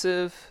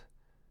 Massive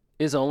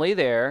is only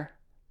there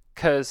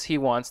because he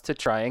wants to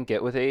try and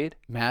get with Aid.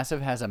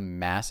 Massive has a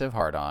massive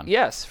heart on.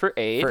 Yes, for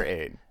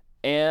Aid.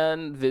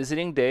 And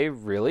Visiting Day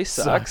really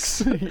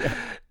sucks. Yeah.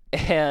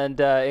 And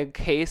in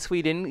case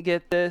we didn't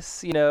get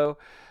this,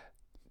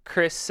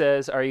 Chris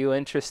says, "Are you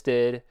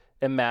interested?"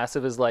 And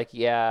Massive is like,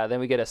 "Yeah." Then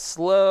we get a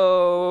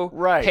slow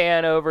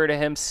pan over to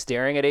him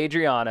staring at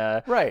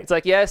Adriana. Right. It's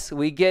like, yes,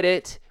 we get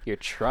it. You're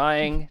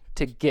trying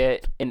to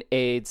get in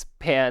Aid's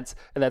pants,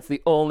 and that's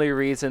the only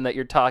reason that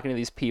you're talking to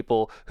these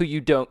people who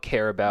you don't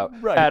care about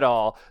at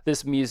all.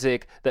 This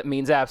music that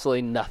means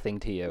absolutely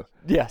nothing to you.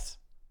 Yes.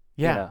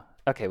 Yeah.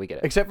 Okay, we get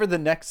it. Except for the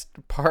next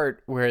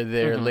part where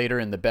they're later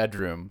in the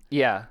bedroom.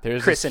 Yeah.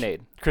 There's Chris and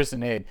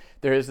Aid.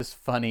 There is this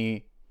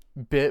funny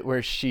bit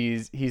where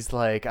he's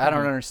like, "I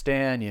don't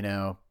understand,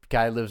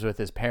 guy lives with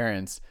his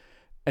parents,"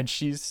 and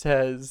she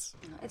says,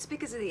 "It's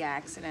because of the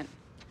accident.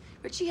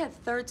 Richie had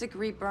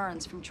third-degree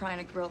burns from trying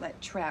to grill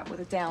that trap with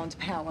a downed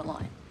power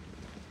line.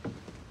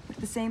 At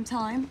the same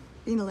time,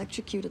 being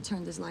electrocuted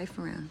turned his life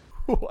around."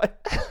 What?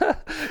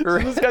 So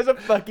this guy's a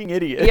fucking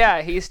idiot.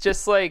 Yeah, he's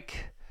just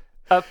like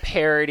a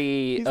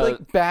parody. He's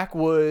like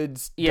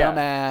backwoods,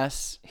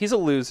 dumbass. He's a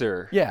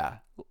loser. Yeah.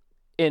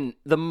 In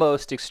the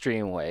most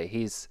extreme way.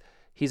 He's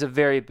a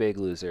very big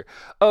loser.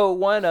 Oh,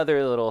 one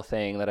other little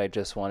thing that I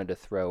just wanted to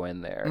throw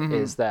in there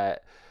is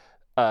that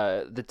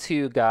the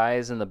two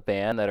guys in the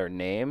band that are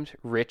named,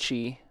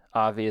 Richie,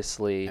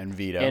 obviously, and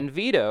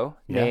Vito,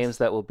 names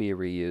that will be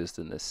reused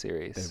in this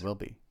series. They will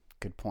be.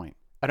 Good point.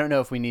 I don't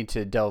know if we need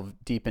to delve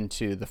deep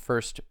into the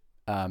first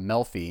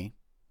Melfi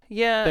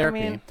therapy.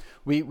 I mean,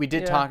 we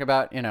did talk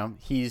about,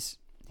 he's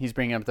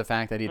bringing up the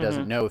fact that he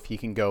doesn't know if he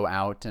can go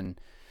out and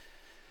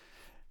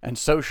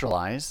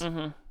socialize.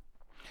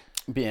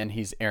 And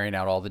he's airing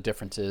out all the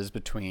differences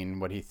between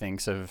what he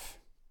thinks of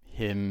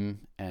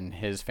him and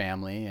his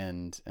family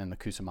and the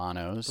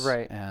Cusimanos.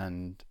 Right.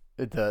 And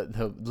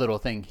the little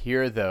thing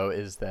here, though,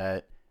 is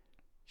that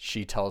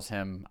she tells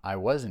him, "I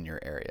was in your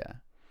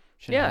area."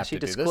 She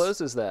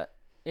discloses that.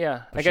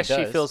 Yeah. But I guess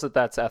she does. feels that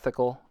that's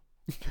ethical.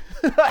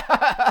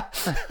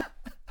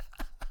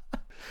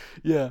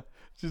 Yeah.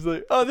 She's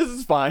like, "Oh, this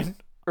is fine.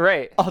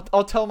 Right.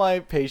 I'll tell my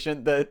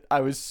patient that I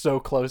was so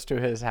close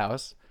to his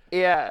house."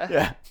 Yeah.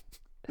 Yeah.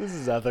 This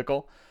is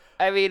ethical.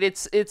 I mean,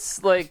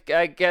 it's like,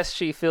 I guess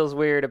she feels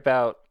weird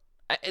about.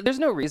 There's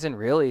no reason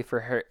really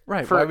for her.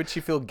 Right. Why would she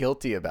feel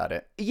guilty about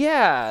it?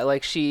 Yeah, oh,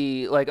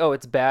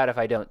 it's bad if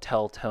I don't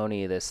tell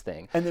Tony this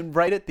thing. And then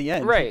right at the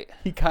end, right,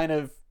 he kind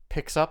of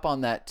picks up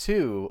on that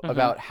too,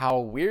 about how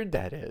weird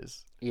that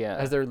is. Yeah.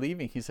 As they're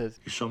leaving, he says,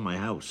 "You saw my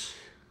house."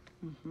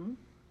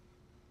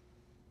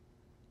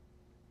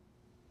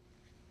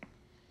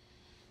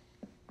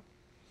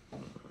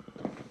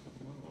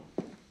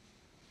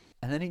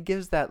 And then he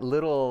gives that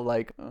little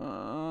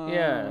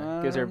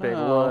gives her a big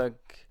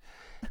look.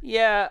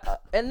 Yeah,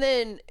 and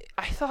then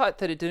I thought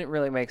that it didn't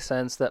really make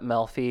sense that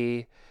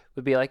Melfi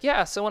would be like,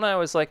 "Yeah, so when I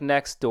was like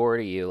next door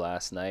to you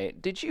last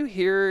night, did you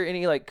hear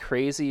any like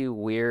crazy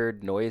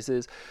weird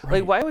noises?" Right.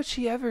 Like, why would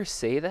she ever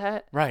say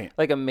that? Right.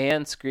 Like a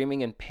man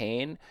screaming in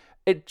pain.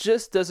 It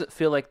just doesn't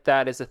feel like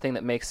that is a thing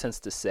that makes sense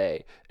to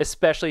say,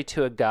 especially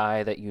to a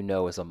guy that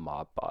is a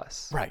mob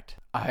boss. Right.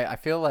 I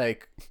feel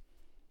like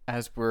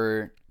as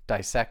we're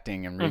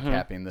dissecting and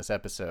recapping this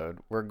episode,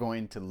 we're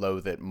going to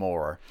loathe it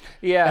more.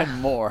 Yeah.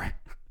 And more.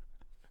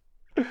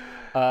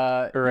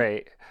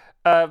 Right.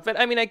 But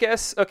I mean, I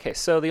guess, okay,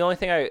 so the only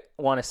thing I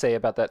want to say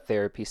about that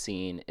therapy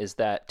scene is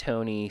that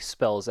Tony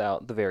spells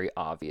out the very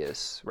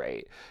obvious,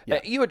 right? Yeah.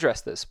 You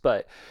address this,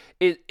 but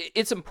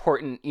it's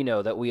important,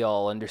 that we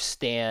all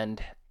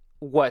understand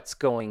what's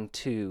going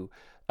to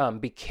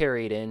be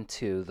carried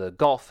into the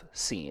golf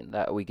scene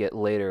that we get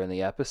later in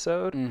the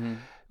episode,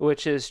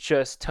 which is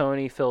just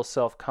Tony feels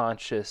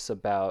self-conscious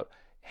about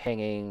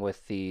hanging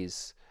with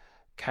these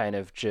kind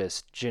of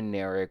just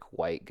generic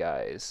white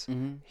guys.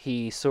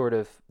 He sort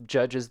of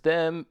judges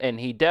them, and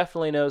he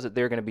definitely knows that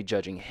they're going to be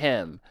judging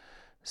him.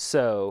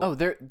 So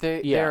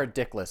they are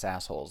dickless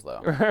assholes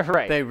though.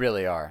 Right. They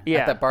really are. Yeah.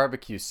 At that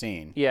barbecue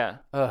scene. Yeah.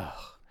 Ugh.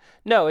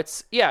 No,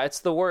 it's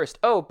the worst.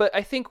 Oh, but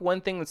I think one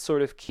thing that's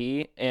sort of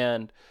key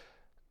and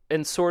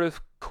sort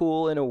of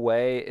cool in a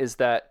way is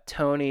that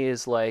Tony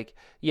is like,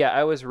 yeah,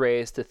 I was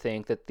raised to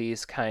think that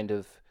these kind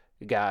of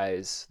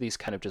guys, these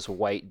kind of just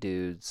white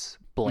dudes,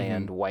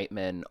 bland white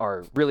men,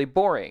 are really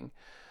boring.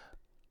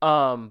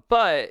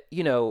 But,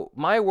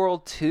 my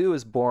world too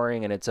is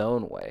boring in its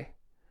own way.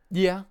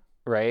 Yeah.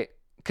 Right?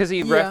 Because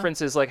he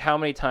references, like, how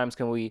many times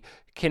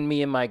can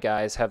me and my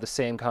guys have the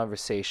same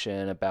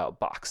conversation about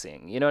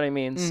boxing? You know what I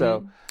mean?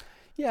 So,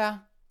 yeah.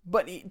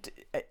 But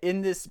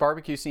in this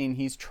barbecue scene,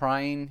 he's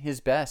trying his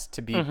best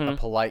to be a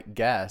polite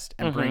guest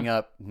and bring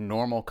up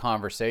normal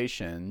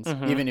conversations,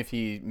 even if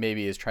he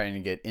maybe is trying to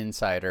get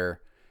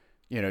insider,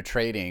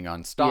 trading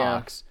on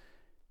stocks.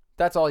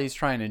 That's all he's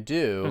trying to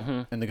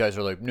do. And the guys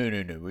are like, no,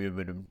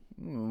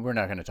 we're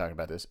not going to talk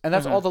about this. And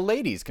that's all the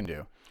ladies can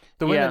do.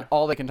 The women,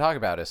 all they can talk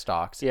about is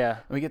stocks. Yeah.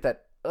 And we get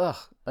that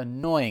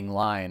annoying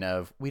line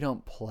of, we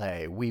don't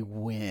play, we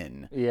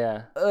win.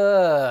 Yeah.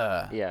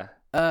 Yeah.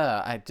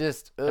 I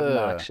just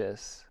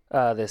obnoxious.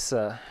 This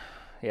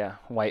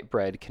white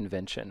bread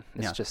convention.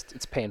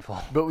 It's painful.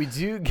 But we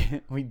do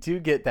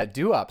get that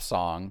doo-wop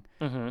song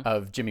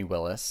of Jimmy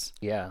Willis.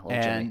 Yeah,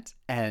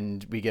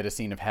 and we get a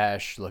scene of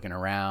Hesh looking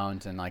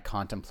around and like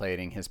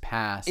contemplating his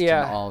past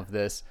and all of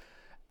this.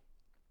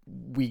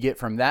 We get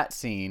from that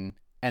scene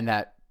and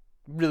that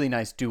really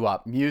nice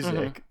doo-wop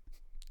music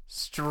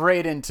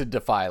straight into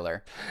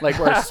Defiler. Like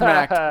we're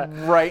smacked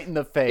right in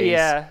the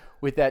face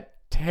with that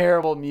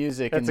terrible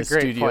music in the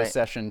studio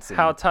session scene.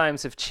 How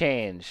times have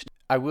changed.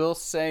 I will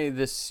say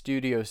this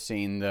studio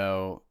scene,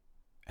 though,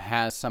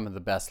 has some of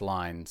the best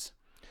lines.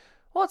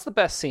 Well, it's the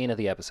best scene of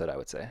the episode, I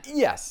would say.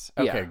 Yes.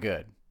 Okay,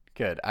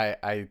 good.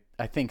 I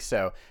think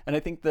so. And I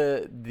think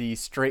the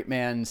straight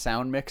man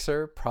sound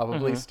mixer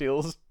probably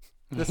steals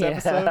this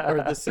episode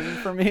or the scene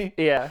for me.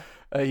 Yeah.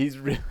 He's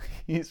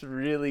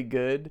really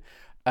good.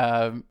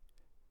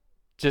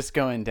 Just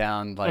going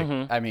down,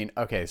 like, I mean,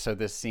 okay, so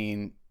this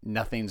scene,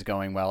 nothing's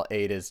going well.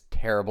 Ada's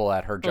terrible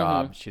at her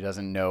job. She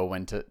doesn't know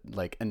when to,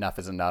 like, enough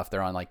is enough.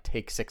 They're on, like,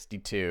 take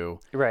 62.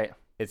 Right.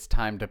 It's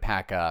time to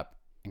pack up.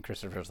 And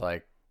Christopher's,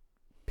 like,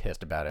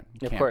 pissed about it.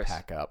 He can't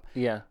pack up.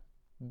 Yeah.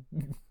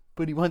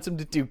 But he wants him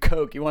to do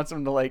coke. He wants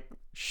him to, like,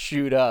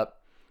 shoot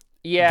up.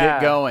 Yeah.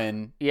 Get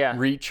going. Yeah.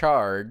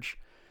 Recharge.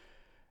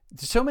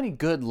 There's so many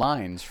good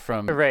lines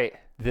from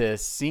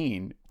this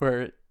scene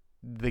where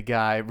the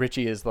guy,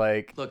 Richie, is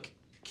like... Look,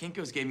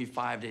 Kinko's gave me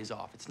 5 days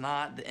off. It's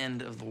not the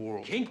end of the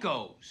world.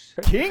 Kinko's?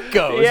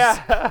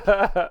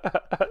 Yeah.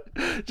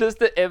 Just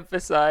to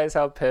emphasize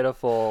how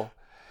pitiful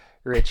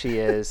Richie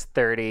is,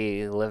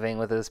 30, living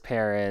with his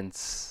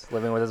parents,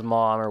 living with his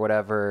mom or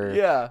whatever.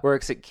 Yeah.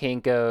 Works at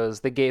Kinko's.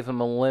 They gave him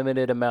a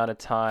limited amount of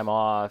time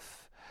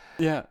off.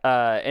 Yeah.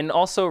 And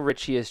also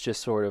Richie is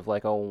just sort of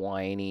like a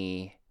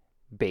whiny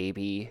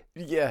baby.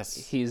 Yes.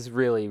 He's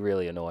really,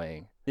 really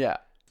annoying. Yeah.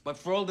 But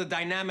for all the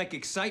dynamic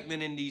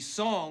excitement in these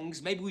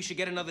songs, maybe we should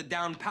get another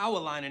down power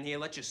line in here,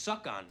 let you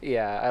suck on.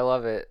 Yeah, I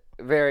love it.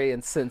 Very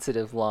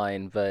insensitive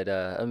line, but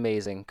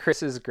amazing.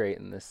 Chris is great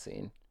in this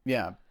scene.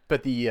 Yeah,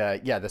 but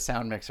the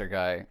sound mixer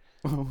guy,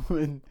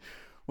 when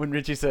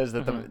Richie says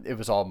that it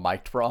was all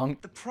mic'd wrong.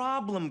 The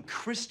problem,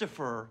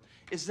 Christopher,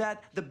 is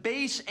that the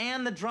bass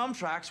and the drum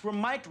tracks were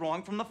mic'd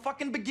wrong from the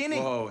fucking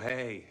beginning. Whoa,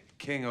 hey,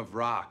 king of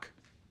rock.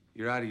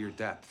 You're out of your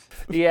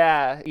depth.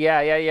 Yeah.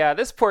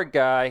 This poor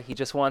guy, he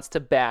just wants to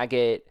bag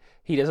it.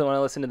 He doesn't want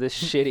to listen to this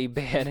shitty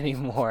band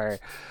anymore.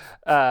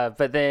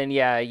 But then,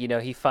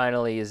 he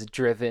finally is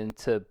driven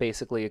to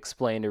basically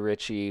explain to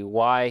Richie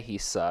why he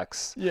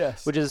sucks.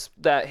 Yes. Which is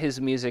that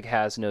his music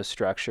has no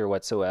structure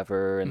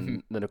whatsoever.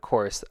 And then, of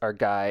course, our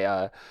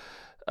guy...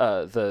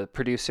 the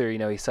producer,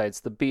 he cites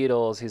the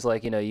Beatles. He's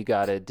like, you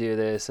got to do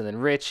this. And then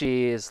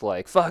Richie is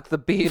like, fuck the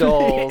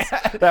Beatles.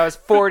 That was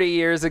 40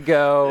 years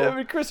ago. Yeah, I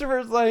mean,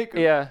 Christopher's like,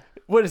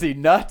 what is he,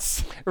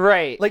 nuts?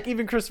 Right. Like,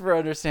 even Christopher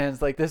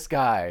understands, like, this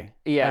guy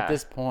at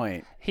this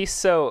point. He's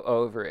so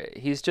over it.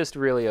 He's just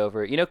really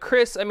over it.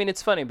 Chris, I mean,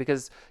 it's funny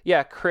because,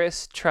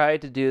 Chris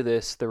tried to do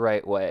this the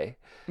right way.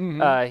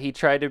 He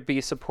tried to be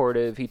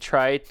supportive. He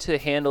tried to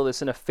handle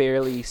this in a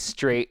fairly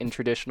straight and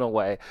traditional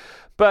way.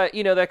 But,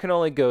 that can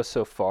only go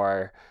so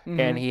far.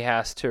 And he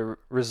has to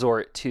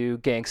resort to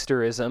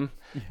gangsterism,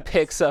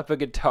 picks up a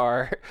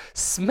guitar,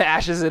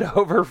 smashes it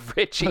over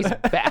Richie's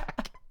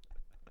back.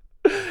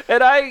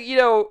 And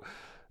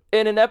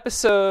in an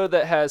episode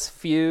that has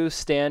few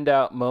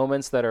standout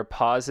moments that are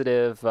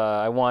positive,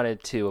 I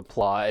wanted to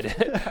applaud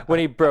when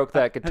he broke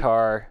that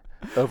guitar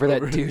over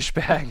that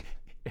douchebag.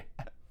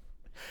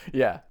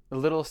 Yeah.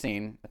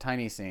 A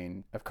tiny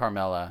scene of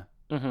Carmela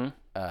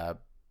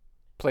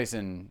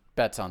placing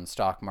bets on the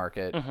stock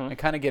market and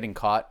kind of getting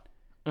caught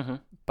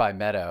by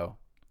Meadow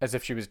as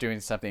if she was doing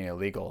something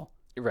illegal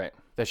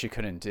that she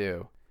couldn't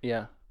do.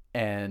 Yeah.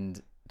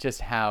 And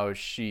just how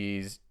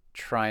she's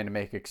trying to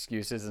make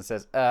excuses and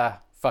says,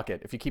 fuck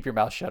it. If you keep your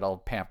mouth shut, I'll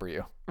pamper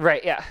you.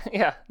 Right. Yeah.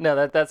 Yeah.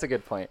 No, that's a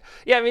good point.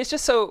 Yeah. I mean, it's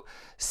just so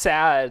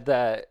sad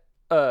that,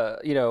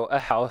 a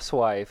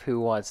housewife who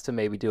wants to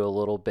maybe do a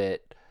little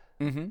bit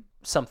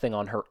something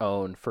on her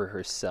own for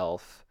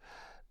herself,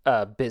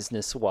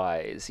 business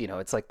wise,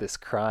 it's like this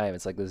crime.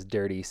 It's like this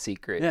dirty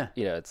secret. Yeah.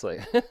 It's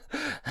like,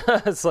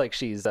 it's like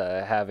she's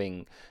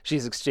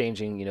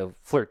exchanging,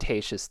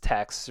 flirtatious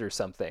texts or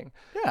something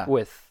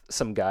with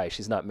some guy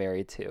she's not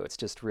married to. It's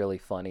just really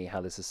funny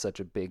how this is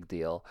such a big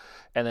deal.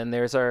 And then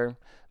there's our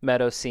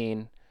Meadow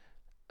scene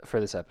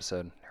for this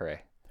episode.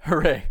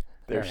 Hooray.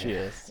 There she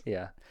is.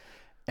 Yeah.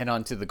 And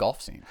on to the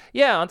golf scene.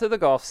 Yeah, onto the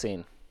golf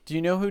scene. Do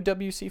you know who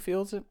W.C.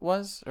 Fields it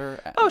was?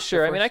 Oh,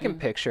 sure. I mean, I can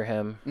picture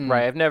him.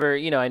 Right. I've never,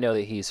 I know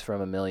that he's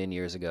from a million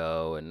years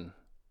ago and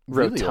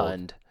really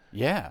rotund. Old.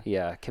 Yeah.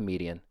 Yeah,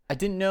 comedian. I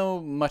didn't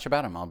know much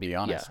about him, I'll be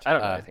honest. Yeah, I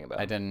don't know anything about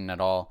him. I didn't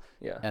at all.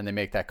 Yeah. And they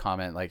make that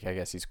comment, like, I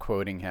guess he's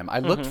quoting him. I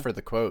looked for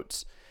the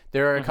quotes.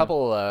 There are a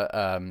couple,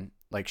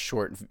 like,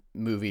 short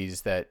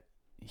movies that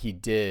he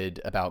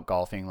did about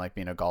golfing, like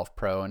being a golf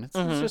pro, and it's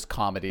just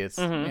comedy. It's,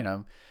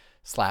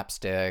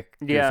 slapstick,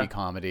 goofy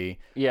comedy.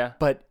 Yeah.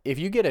 But if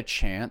you get a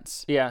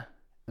chance, and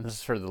this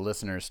is for the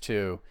listeners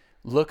too,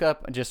 look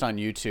up just on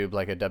YouTube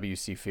like a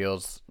W.C.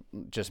 Fields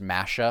just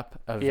mashup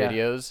of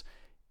videos.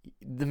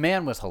 The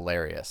man was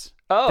hilarious.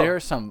 Oh.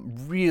 There's some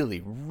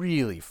really,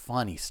 really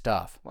funny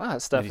stuff. Wow,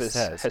 that stuff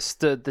has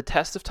stood the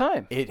test of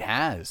time. It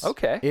has.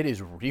 Okay. It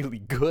is really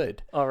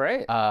good. All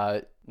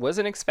right.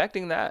 Wasn't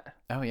expecting that.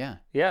 Oh, yeah.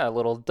 Yeah, a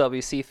little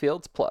W.C.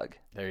 Fields plug.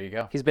 There you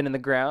go. He's been in the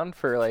ground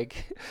for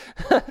like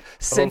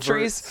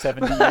centuries.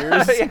 Over 70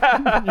 years.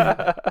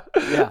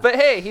 Yeah. But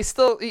hey, he's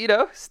still,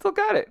 still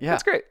got it. Yeah.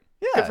 That's great.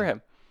 Yeah. Good for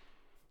him.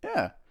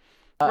 Yeah.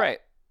 Right.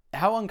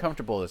 How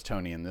uncomfortable is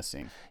Tony in this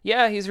scene?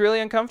 Yeah, he's really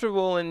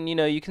uncomfortable, and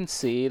you can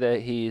see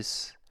that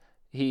he's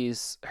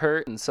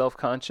hurt and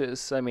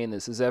self-conscious. I mean,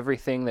 this is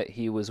everything that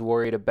he was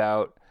worried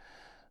about.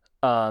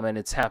 And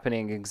it's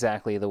happening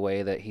exactly the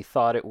way that he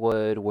thought it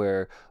would,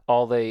 where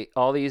all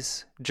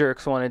these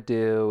jerks want to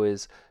do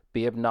is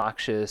be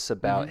obnoxious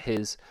about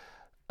his,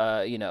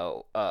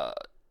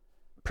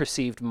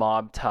 perceived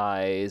mob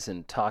ties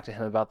and talk to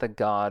him about the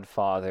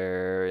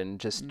Godfather and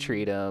just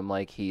treat him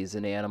like he's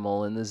an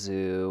animal in the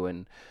zoo.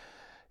 And,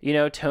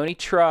 Tony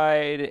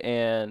tried,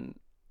 and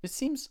it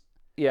seems,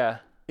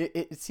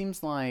 it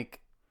seems like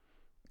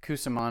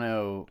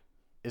Cusimano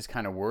is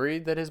kind of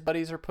worried that his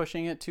buddies are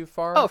pushing it too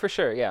far. Oh, for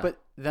sure, yeah.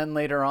 But then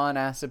later on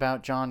asks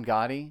about John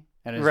Gotti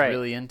and is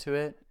really into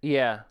it.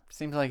 Yeah.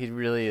 Seems like he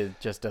really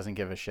just doesn't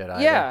give a shit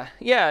either.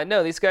 Yeah.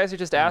 No, these guys are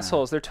just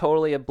assholes. They're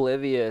totally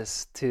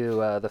oblivious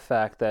to the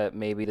fact that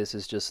maybe this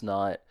is just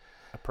not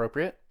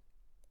appropriate.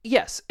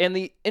 Yes, and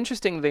the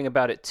interesting thing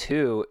about it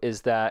too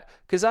is that,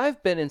 because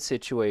I've been in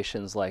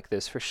situations like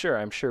this for sure,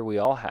 I'm sure we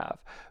all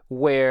have,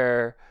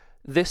 where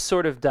this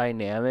sort of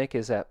dynamic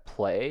is at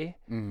play,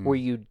 where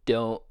you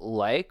don't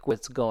like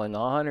what's going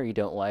on, or you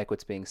don't like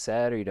what's being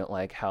said, or you don't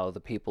like how the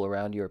people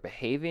around you are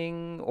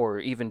behaving, or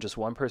even just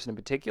one person in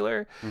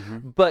particular.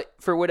 But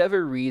for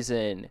whatever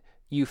reason,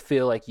 you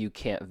feel like you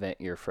can't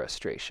vent your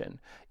frustration.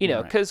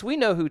 Because we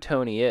know who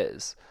Tony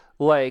is.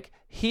 Like,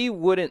 he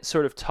wouldn't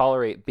sort of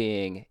tolerate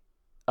being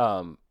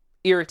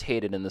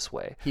irritated in this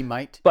way. He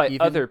might by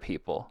even other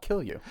people.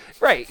 Kill you.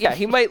 Right. Yeah.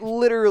 He might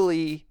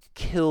literally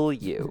kill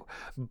you.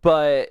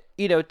 But,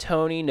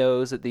 Tony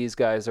knows that these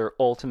guys are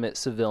ultimate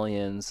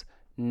civilians,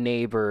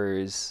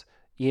 neighbors,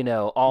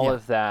 all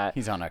of that.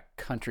 He's on a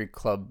country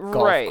club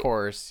golf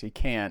course. He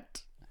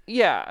can't.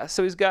 Yeah.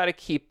 So he's got to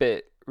keep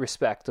it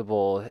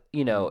respectable.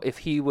 If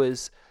he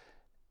was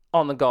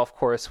on the golf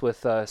course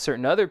with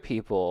certain other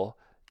people,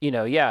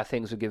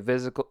 things would get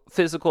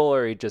physical,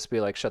 or he'd just be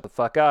like, shut the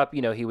fuck up.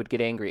 He would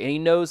get angry, and he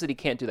knows that he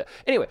can't do that.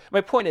 Anyway,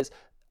 my point is,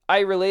 I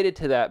related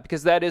to that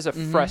because that is a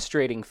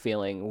frustrating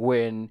feeling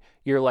when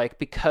you're like,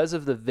 because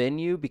of the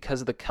venue,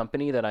 because of the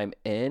company that I'm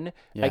in,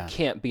 I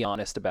can't be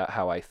honest about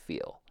how I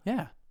feel.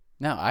 Yeah.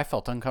 No, I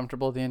felt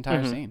uncomfortable the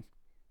entire scene.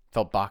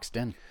 Felt boxed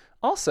in.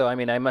 Also, I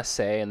mean, I must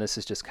say, and this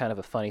is just kind of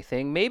a funny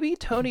thing, maybe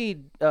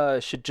Tony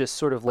should just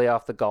sort of lay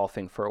off the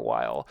golfing for a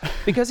while,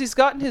 because he's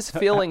gotten his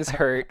feelings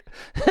hurt.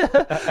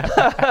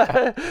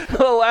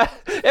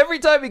 Every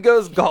time he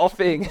goes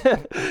golfing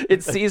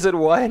in season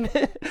 1,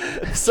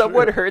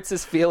 someone hurts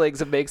his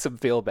feelings and makes him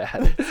feel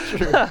bad. It's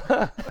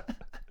true.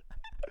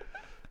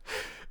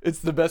 It's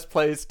the best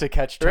place to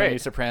catch Tony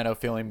Soprano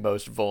feeling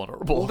most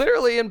vulnerable.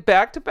 Literally in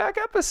back-to-back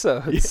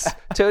episodes. Yeah.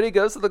 Tony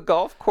goes to the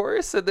golf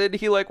course, and then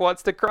he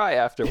wants to cry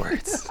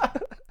afterwards.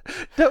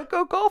 Don't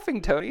go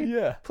golfing, Tony.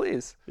 Yeah.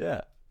 Please.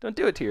 Yeah. Don't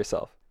do it to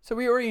yourself. So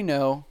we already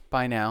know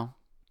by now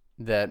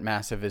that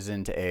Massive is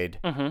into Aid.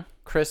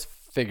 Chris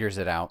figures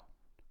it out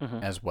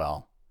as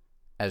well,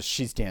 as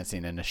she's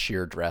dancing in a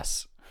sheer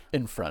dress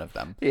in front of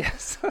them.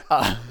 Yes.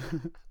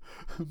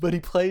 But he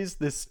plays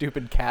this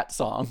stupid cat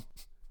song.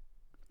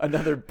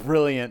 Another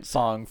brilliant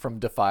song from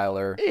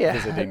Defiler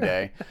Visiting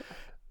Day.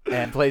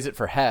 And plays it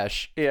for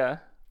Hesh. Yeah.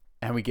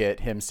 And we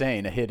get him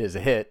saying a hit is a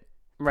hit.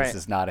 Right. This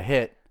is not a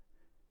hit.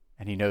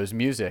 And he knows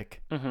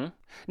music.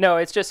 No,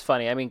 it's just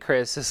funny. I mean,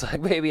 Chris is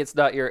like, maybe it's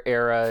not your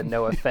era,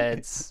 no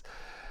offense.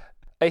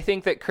 I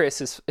think that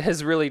Chris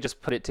has really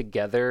just put it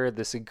together,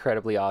 this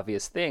incredibly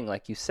obvious thing,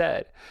 like you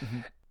said.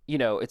 You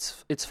know,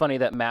 it's funny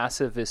that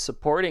Massive is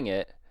supporting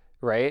it,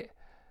 right?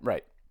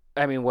 Right.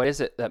 I mean, what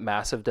is it that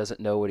Massive doesn't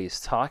know what he's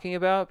talking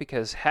about?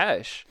 Because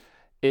Hesh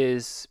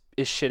is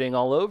shitting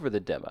all over the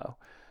demo.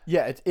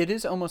 Yeah, it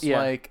is almost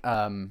like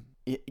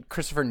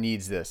Christopher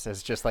needs this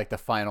as just like the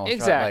final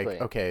exactly.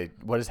 shot. Like, okay,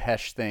 what does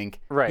Hesh think?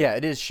 Right. Yeah,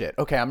 it is shit.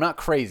 Okay, I'm not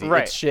crazy.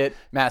 Right. It's shit.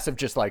 Massive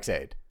just likes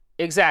Aid.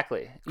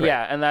 Exactly. Great.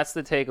 Yeah, and that's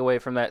the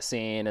takeaway from that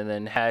scene. And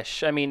then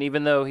Hesh, I mean,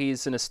 even though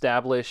he's an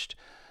established,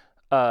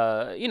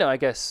 I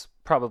guess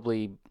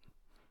probably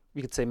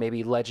you could say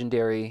maybe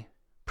legendary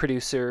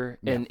producer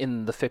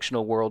in the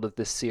fictional world of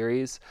this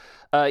series,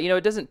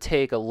 it doesn't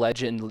take a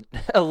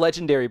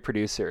legendary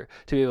producer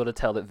to be able to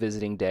tell that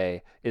Visiting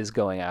Day is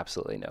going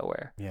absolutely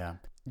nowhere. Yeah.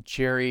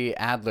 Jerry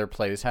Adler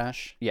plays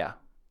Hesh. Yeah.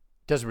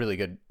 Does a really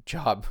good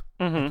job,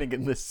 I think,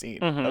 in this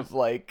scene of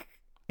like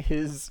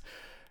his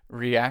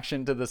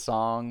reaction to the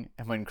song,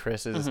 and when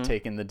Chris is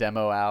taking the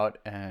demo out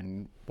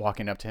and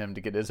walking up to him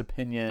to get his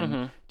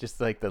opinion,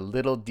 just like the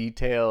little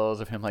details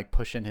of him like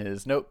pushing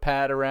his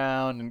notepad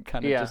around and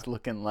kind of just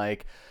looking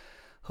like,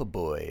 oh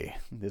boy,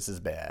 this is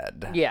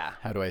bad. Yeah.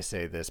 How do I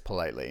say this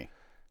politely?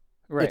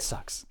 Right. It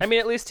sucks. I mean,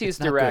 at least he's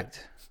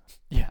direct.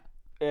 Yeah.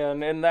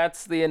 And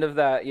that's the end of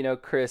that.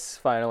 Chris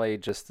finally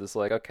just is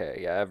like, okay,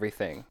 yeah,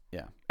 everything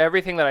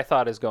that I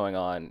thought is going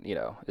on,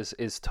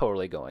 is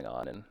totally going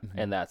on,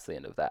 and that's the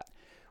end of that.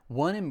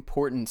 One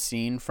important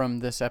scene from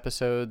this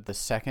episode, the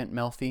second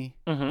Melfi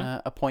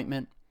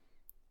appointment,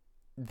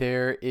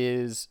 there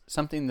is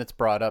something that's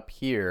brought up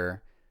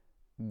here.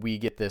 We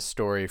get this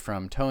story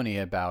from Tony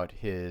about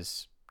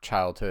his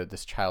childhood,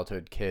 this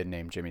childhood kid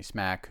named Jimmy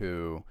Smash,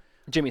 who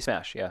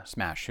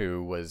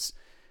was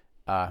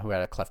who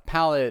had a cleft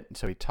palate.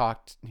 So he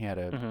had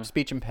a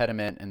speech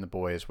impediment, and the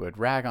boys would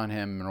rag on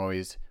him and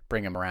always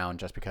bring him around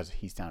just because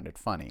he sounded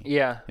funny.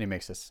 Yeah. And he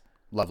makes this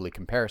lovely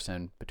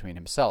comparison between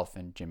himself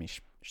and Jimmy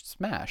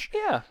Smash.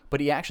 Yeah.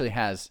 But he actually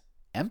has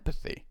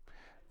empathy.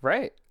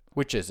 Right.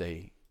 Which is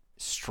a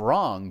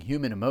strong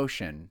human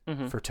emotion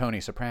for Tony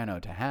Soprano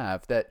to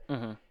have that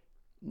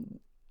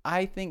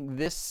I think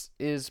this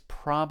is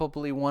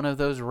probably one of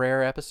those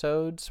rare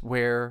episodes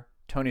where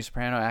Tony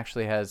Soprano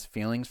actually has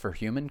feelings for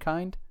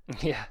humankind.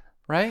 Yeah.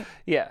 Right?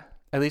 Yeah.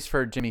 At least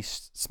for Jimmy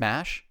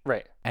Smash.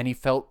 Right. And he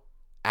felt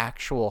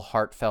actual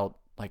heartfelt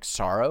like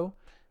sorrow.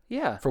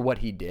 Yeah. For what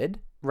he did.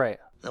 Right.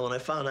 Now, when I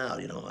found out,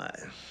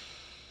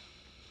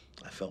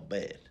 I felt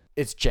bad.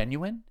 It's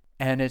genuine,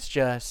 and it's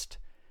just,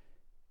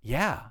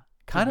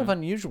 kind of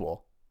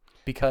unusual,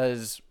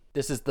 because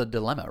this is the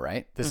dilemma,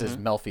 right? This is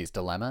Melfi's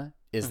dilemma.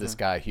 Is this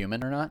guy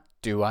human or not?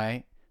 Do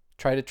I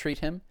try to treat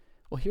him?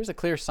 Well, here's a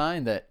clear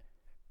sign that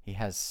he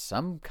has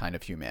some kind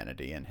of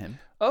humanity in him.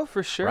 Oh,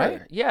 for sure.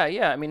 Right?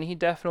 Yeah. I mean, he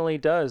definitely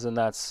does, and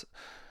that's...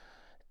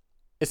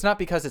 It's not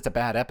because it's a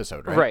bad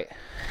episode, right? Right.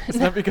 It's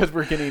not because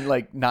we're getting,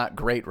 like, not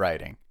great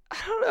writing. I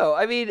don't know.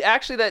 I mean,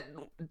 actually, that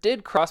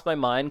did cross my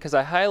mind because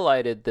I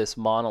highlighted this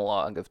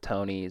monologue of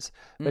Tony's,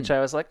 which I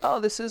was like, oh,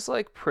 this is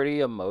like pretty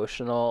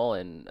emotional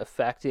and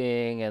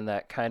affecting and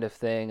that kind of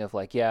thing of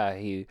like,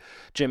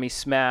 Jimmy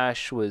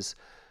Smash was,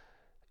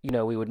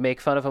 we would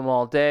make fun of him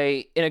all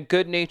day in a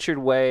good-natured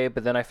way,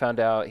 but then I found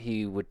out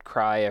he would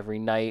cry every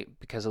night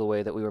because of the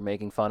way that we were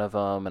making fun of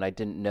him, and I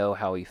didn't know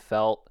how he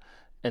felt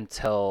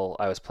until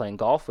I was playing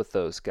golf with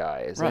those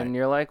guys. Right. And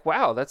you're like,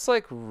 wow, that's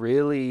like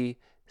really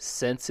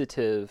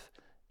sensitive,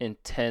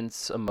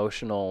 intense,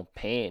 emotional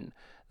pain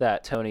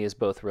that Tony is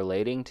both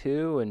relating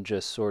to and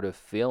just sort of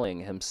feeling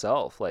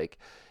himself. Like,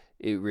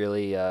 it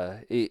really,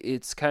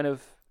 it's kind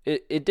of,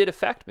 it did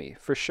affect me,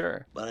 for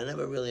sure. But I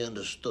never really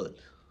understood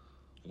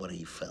what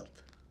he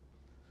felt.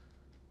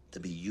 To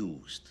be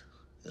used,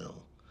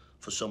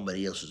 for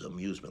somebody else's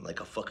amusement,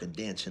 like a fucking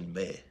dancing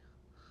bear.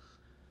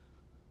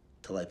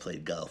 Till I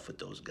played golf with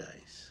those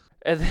guys.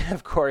 And then,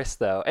 of course,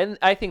 though, and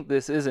I think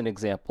this is an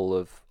example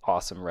of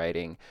awesome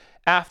writing.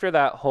 After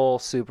that whole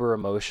super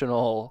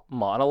emotional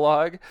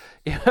monologue,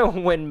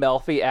 when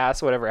Melfi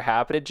asks whatever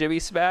happened to Jimmy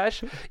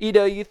Smash,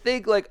 you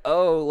think like,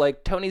 oh,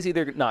 like Tony's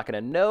either not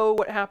going to know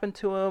what happened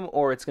to him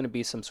or it's going to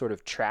be some sort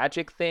of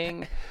tragic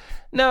thing.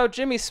 No,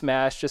 Jimmy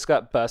Smash just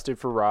got busted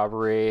for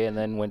robbery and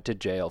then went to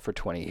jail for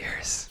 20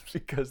 years.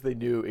 Because they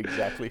knew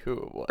exactly who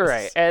it was.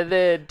 Right. And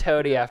then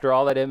Tony, after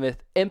all that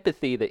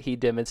empathy that he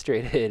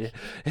demonstrated,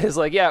 is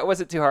like, it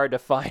wasn't too hard to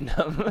find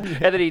him. And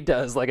then he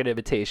does like an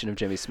imitation of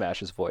Jimmy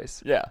Smash's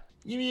voice. Yeah.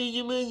 Give me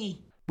your money.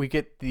 We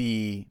get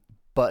the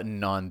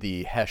button on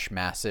the Hesh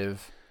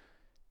Massive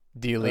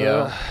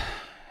dealio.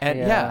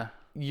 And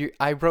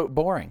I wrote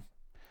boring.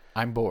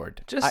 I'm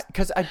bored.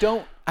 Because I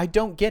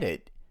don't get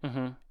it.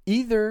 Mm-hmm.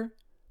 Either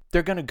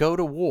they're going to go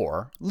to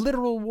war,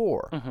 literal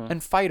war,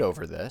 and fight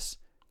over this,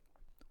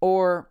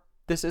 or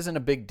this isn't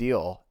a big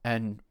deal,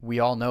 and we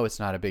all know it's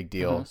not a big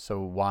deal, so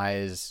why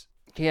is...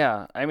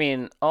 Yeah, I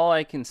mean, all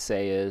I can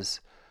say is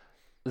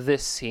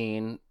this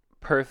scene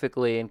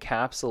perfectly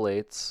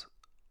encapsulates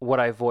what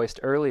I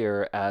voiced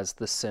earlier as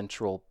the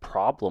central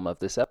problem of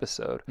this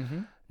episode.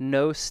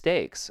 No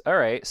stakes. All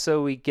right,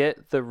 so we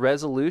get the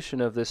resolution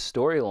of this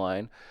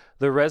storyline.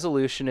 The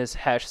resolution is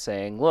Hesh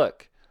saying,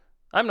 look,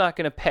 I'm not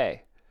going to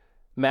pay.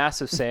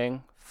 Massive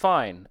saying,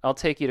 fine, I'll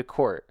take you to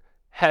court.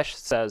 Hesh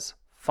says,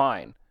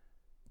 fine.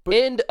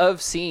 End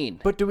of scene.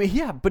 But do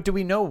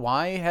we know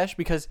why Hesh?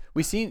 Because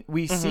we see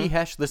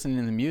Hesh listening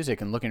to the music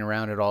and looking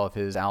around at all of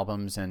his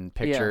albums and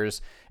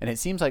pictures, and it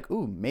seems like,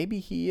 ooh, maybe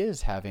he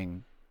is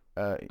having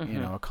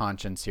a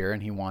conscience here,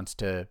 and he wants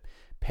to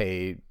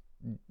pay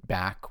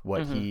back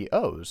what he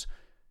owes,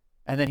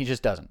 and then he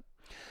just doesn't.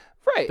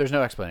 Right. There's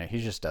no explanation.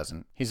 He just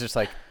doesn't. He's just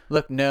like,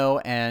 look, no,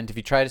 and if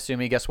you try to sue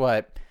me, guess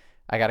what?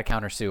 I got to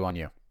countersue on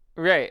you.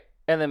 Right.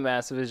 And then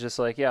Massive is just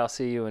like, yeah, I'll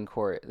see you in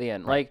court at the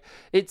end. Right.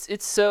 Like,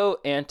 it's so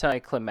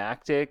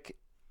anticlimactic.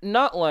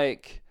 Not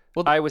like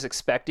I was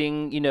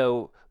expecting,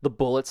 the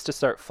bullets to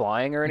start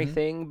flying or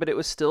anything, but it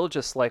was still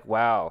just like,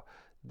 wow,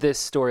 this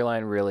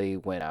storyline really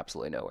went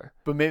absolutely nowhere.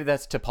 But maybe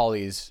that's to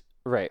Paulie's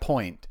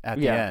point at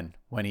the end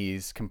when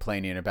he's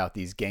complaining about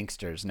these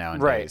gangsters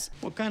nowadays. Right.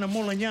 What kind of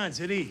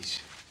Molignans are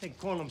these? They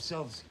call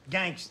themselves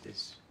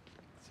gangsters.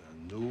 It's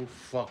a new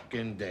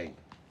fucking day.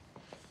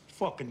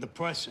 Fucking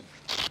depressing.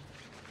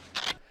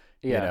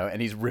 Yeah. And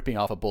he's ripping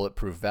off a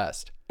bulletproof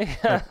vest.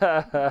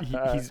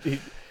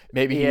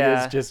 Maybe he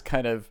is just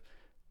kind of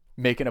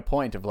making a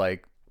point of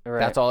like,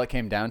 that's all it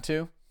came down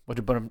to? What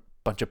a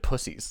bunch of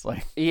pussies.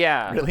 Like,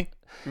 really?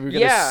 We're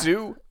going to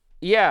sue?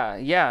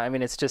 Yeah. I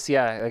mean, it's just,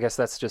 I guess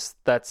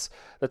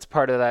that's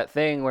part of that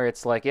thing where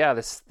it's like,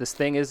 this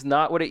thing is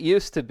not what it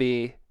used to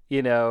be,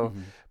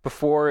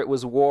 before it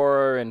was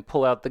war and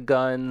pull out the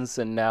guns,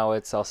 and now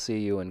it's I'll see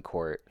you in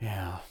court.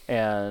 Yeah.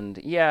 And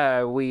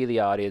we,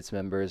 the audience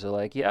members, are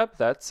like, yep,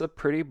 that's a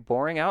pretty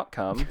boring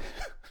outcome.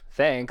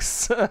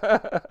 Thanks.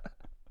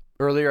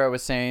 Earlier I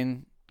was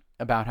saying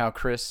about how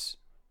Chris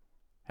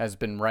has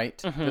been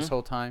right this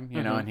whole time,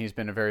 and he's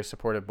been a very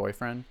supportive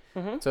boyfriend.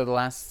 So the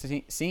last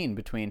scene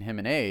between him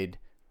and Aid,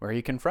 where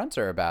he confronts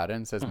her about it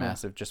and says,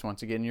 Massive just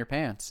wants to get in your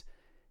pants.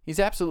 He's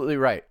absolutely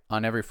right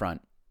on every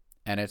front.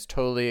 And it's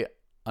totally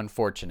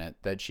unfortunate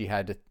that she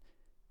had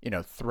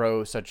to,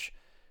 throw such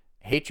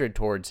hatred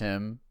towards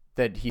him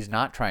that he's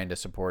not trying to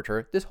support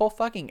her. This whole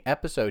fucking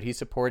episode, he's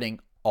supporting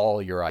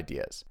all your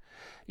ideas.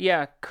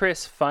 Yeah,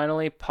 Chris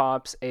finally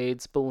pops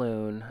Aid's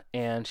balloon,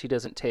 and she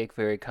doesn't take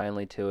very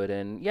kindly to it.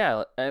 And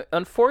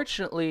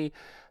unfortunately,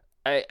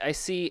 I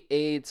see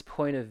Aid's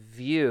point of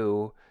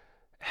view,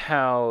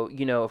 how,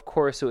 of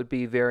course it would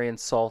be very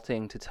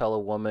insulting to tell a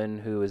woman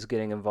who is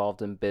getting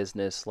involved in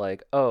business,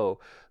 like, oh,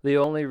 the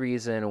only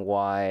reason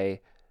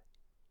why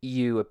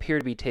you appear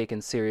to be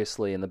taken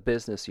seriously in the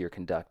business you're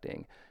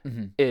conducting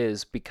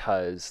is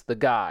because the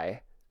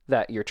guy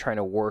that you're trying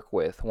to work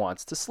with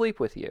wants to sleep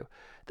with you.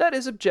 That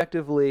is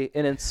objectively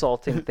an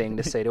insulting thing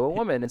to say to a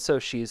woman. And so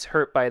she's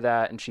hurt by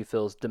that and she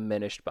feels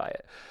diminished by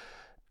it.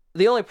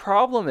 The only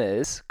problem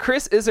is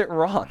Chris isn't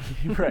wrong.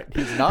 Right.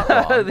 He's not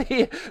wrong.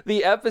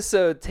 The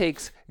episode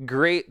takes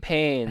great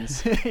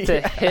pains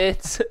to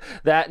hit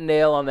that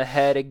nail on the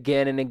head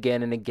again and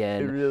again and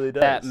again. It really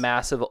does. That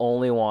Massive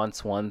only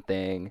wants one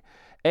thing.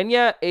 And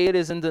Aid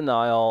is in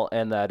denial,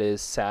 and that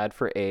is sad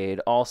for Aid.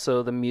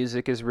 Also, the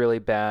music is really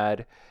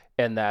bad,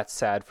 and that's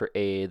sad for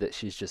Aid that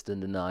she's just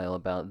in denial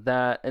about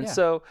that. And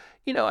so,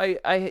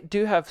 I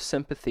do have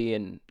sympathy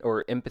and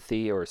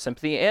empathy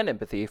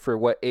for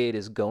what Aid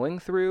is going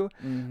through,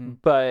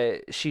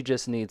 but she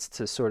just needs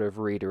to sort of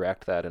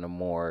redirect that in a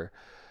more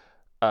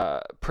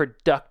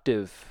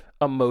productive,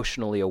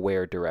 emotionally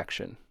aware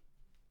direction.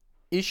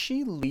 Is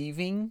she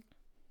leaving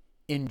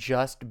in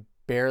just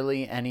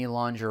barely any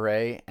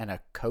lingerie and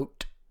a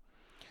coat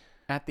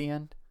at the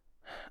end?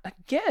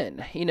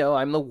 Again,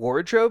 I'm the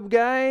wardrobe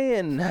guy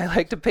and I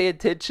like to pay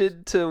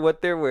attention to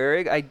what they're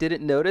wearing. I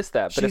didn't notice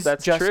that, but if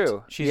that's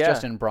true. She's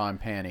just in bra and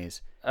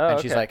panties.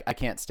 And she's like, I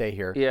can't stay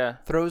here. Yeah.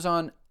 Throws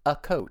on a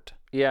coat.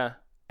 Yeah.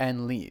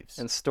 And leaves.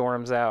 And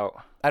storms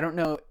out. I don't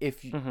know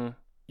if you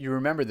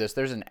remember this.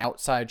 There's an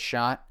outside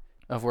shot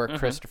of where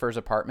Christopher's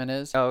apartment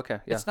is. Oh,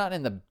 okay. Yeah. It's not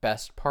in the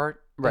best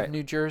part of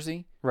New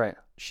Jersey. Right.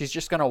 She's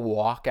just going to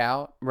walk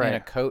out in a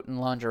coat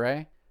and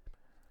lingerie.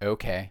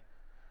 Okay,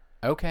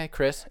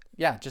 Chris.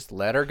 Yeah, just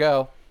let her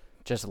go.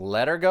 Just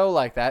let her go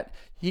like that.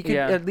 He can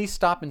at least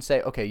stop and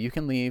say, okay, you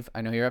can leave. I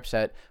know you're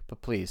upset,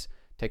 but please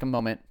take a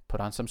moment, put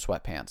on some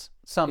sweatpants.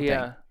 Something.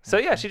 Yeah. So,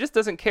 she just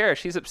doesn't care.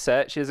 She's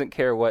upset. She doesn't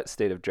care what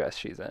state of dress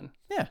she's in.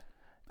 Yeah.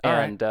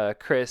 And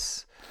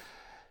Chris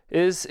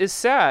is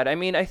sad. I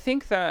mean, I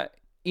think that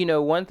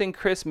one thing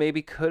Chris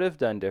maybe could have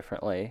done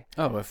differently.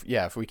 Oh,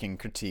 if we can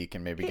critique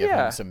and maybe give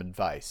him some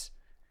advice.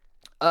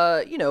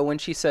 When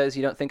she says,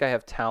 "You don't think I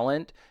have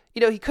talent?"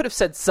 He could have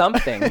said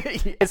something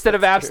instead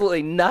of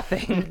absolutely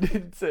nothing. He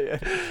didn't say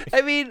anything.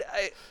 I mean,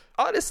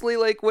 honestly,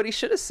 like what he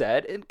should have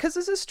said, because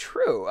this is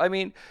true. I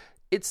mean,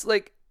 it's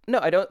like, no,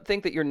 I don't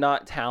think that you're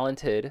not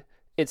talented.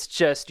 It's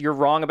just you're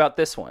wrong about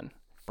this one.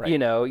 Right.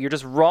 You're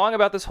just wrong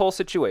about this whole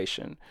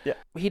situation. Yeah.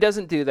 He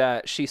doesn't do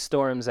that. She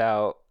storms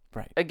out.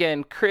 Right.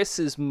 Again, Chris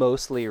is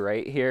mostly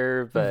right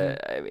here,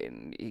 but I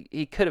mean,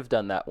 he could have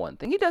done that one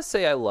thing. He does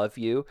say "I love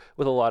you"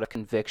 with a lot of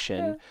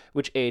conviction,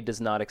 which Aid does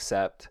not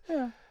accept.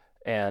 Yeah.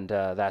 And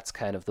that's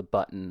kind of the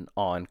button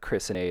on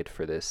Chris and Aid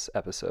for this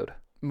episode.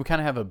 We kind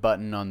of have a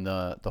button on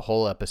the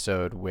whole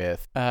episode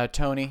with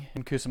Tony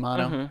and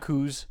Cusimano,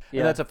 Kuz.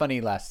 And that's a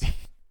funny last scene.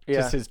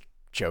 Just his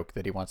joke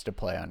that he wants to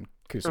play on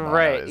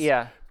Cusimano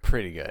is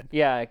pretty good.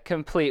 Yeah,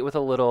 complete with a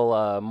little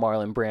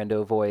Marlon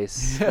Brando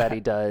voice that he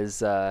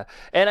does.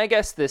 And I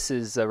guess this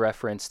is a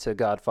reference to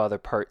Godfather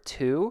Part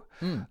 2.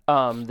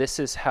 This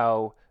is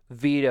how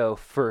Vito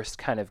first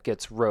kind of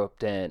gets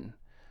roped in.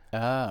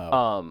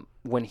 Oh.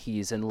 When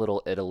he's in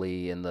Little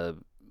Italy in the,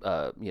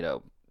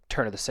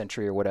 turn of the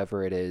century or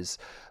whatever it is.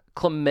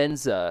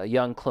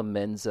 Young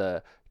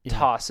Clemenza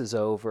tosses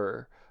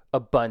over a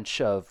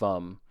bunch of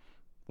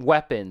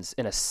weapons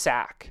in a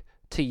sack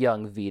to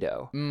young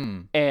Vito.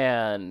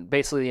 And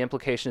basically the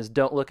implication is,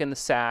 don't look in the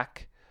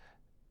sack,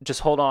 just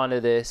hold on to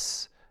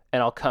this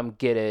and I'll come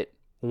get it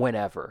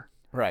whenever.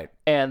 Right.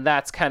 And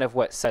that's kind of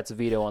what sets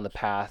Vito on the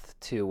path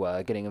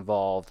to getting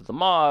involved with the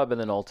mob and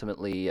then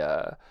ultimately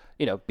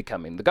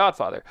becoming the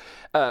Godfather.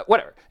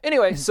 Whatever.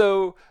 Anyway,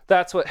 so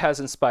that's what has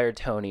inspired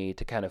Tony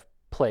to kind of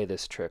play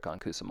this trick on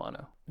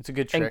Cusimano. It's a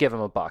good trick. And give him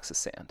a box of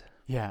sand.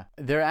 Yeah.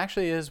 There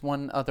actually is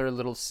one other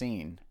little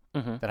scene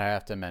that I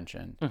have to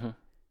mention.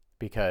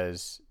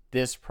 Because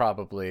this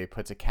probably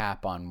puts a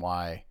cap on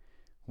why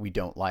we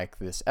don't like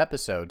this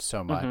episode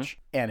so much.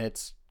 And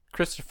it's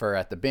Christopher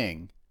at the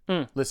Bing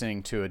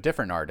listening to a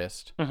different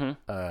artist,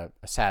 a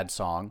sad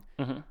song.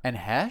 And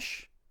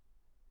Hesh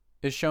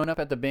is showing up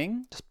at the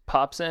Bing. Just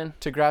pops in.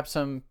 To grab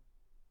some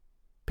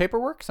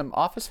paperwork, some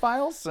office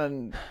files.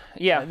 And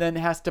then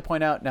has to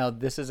point out, now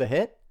this is a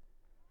hit.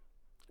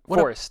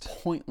 What Forced. A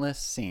pointless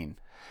scene.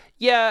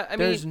 Yeah, I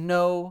mean...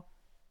 There's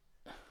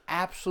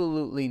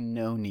absolutely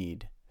no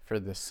need for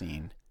this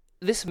scene.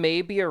 This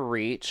may be a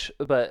reach,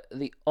 but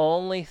the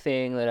only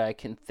thing that I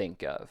can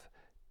think of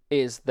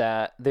is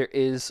that there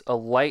is a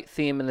light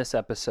theme in this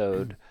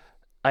episode.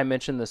 I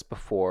mentioned this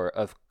before,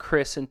 of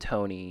Chris and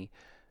Tony,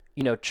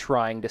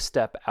 trying to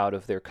step out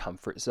of their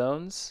comfort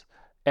zones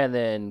and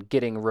then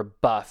getting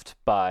rebuffed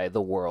by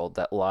the world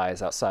that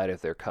lies outside of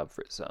their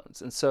comfort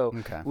zones. And so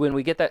when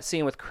we get that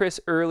scene with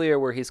Chris earlier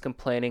where he's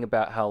complaining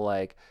about how,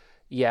 like,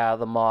 yeah,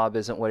 the mob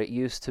isn't what it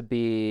used to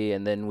be.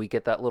 And then we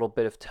get that little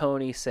bit of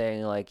Tony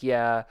saying, like,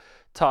 yeah,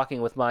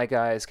 talking with my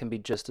guys can be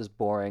just as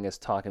boring as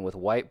talking with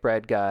white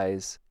bread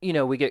guys.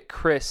 We get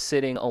Chris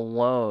sitting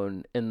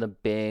alone in the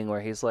Bing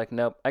where he's like,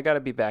 nope, I got to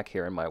be back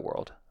here in my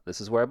world. This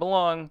is where I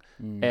belong,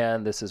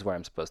 and this is where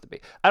I'm supposed to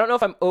be. I don't know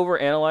if I'm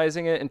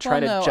overanalyzing it and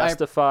trying to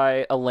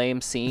justify a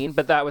lame scene,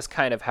 but that was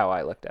kind of how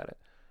I looked at it.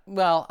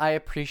 Well, I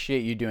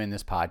appreciate you doing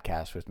this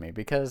podcast with me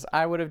because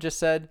I would have just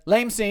said,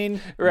 lame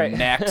scene, right?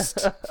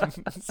 Next.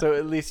 So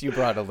at least you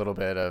brought a little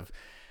bit of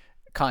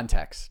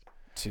context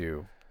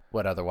to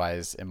what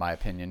otherwise, in my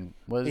opinion,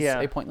 was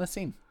a pointless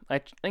scene. I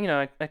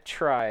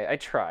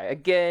try.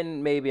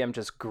 Again, maybe I'm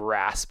just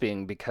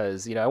grasping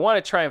because, I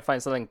want to try and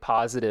find something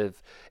positive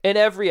in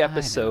every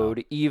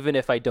episode, even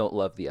if I don't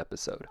love the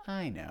episode.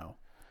 I know.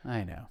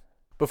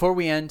 Before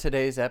we end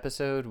today's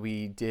episode,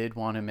 we did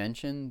want to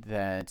mention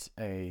that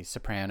a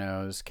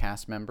Sopranos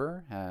cast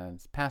member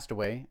has passed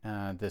away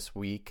this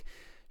week.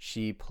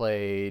 She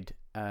played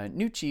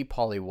Nucci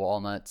Polly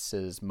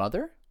Walnuts'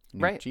 mother,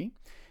 Nucci,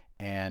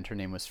 and her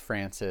name was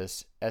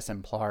Frances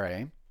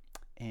Esemplare.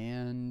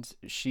 And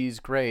she's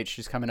great.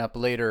 She's coming up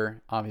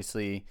later,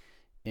 obviously,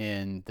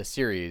 in the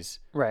series.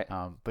 Right.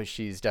 But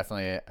she's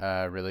definitely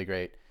a really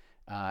great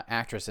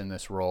actress in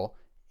this role.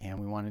 And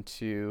we wanted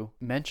to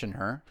mention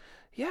her.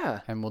 Yeah.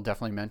 And we'll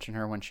definitely mention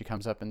her when she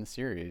comes up in the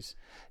series.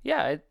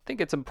 Yeah, I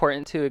think it's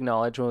important to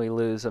acknowledge when we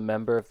lose a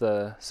member of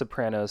the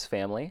Sopranos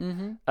family.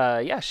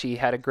 She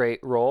had a great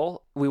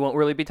role. We won't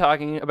really be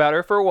talking about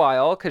her for a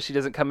while because she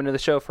doesn't come into the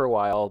show for a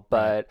while.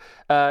 But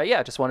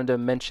just wanted to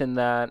mention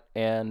that,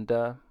 and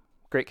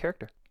great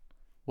character.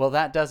 Well,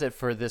 that does it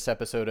for this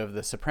episode of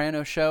The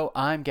Sopranos Show.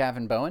 I'm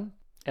Gavin Bowen.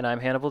 And I'm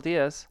Hannibal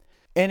Diaz.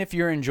 And if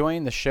you're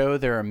enjoying the show,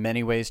 there are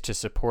many ways to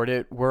support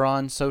it. We're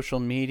on social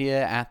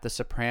media at The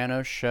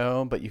Sopranos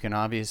Show, but you can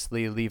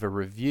obviously leave a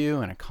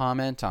review and a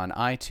comment on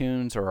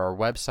iTunes or our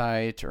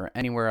website or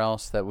anywhere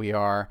else that we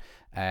are.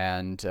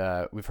 And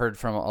we've heard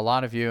from a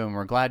lot of you, and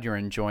we're glad you're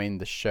enjoying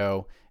the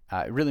show.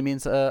 It really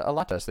means a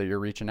lot to us that you're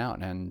reaching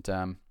out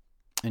and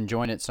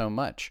enjoying it so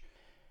much.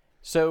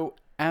 So,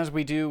 as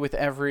we do with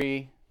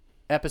every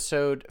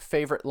episode,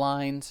 favorite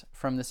lines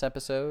from this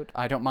episode.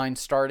 I don't mind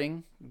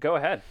starting. Go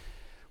ahead.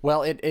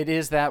 Well, it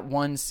is that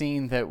one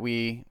scene that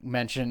we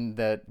mentioned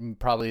that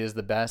probably is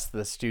the best,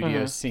 the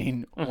studio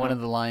scene. One of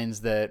the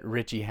lines that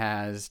Richie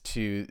has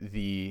to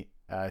the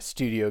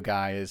studio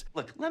guy is,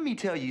 Look, let me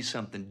tell you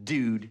something,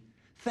 dude.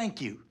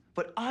 Thank you,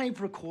 but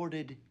I've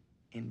recorded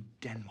in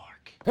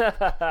Denmark.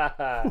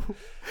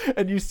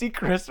 and you see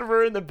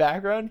Christopher in the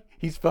background.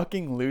 He's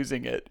fucking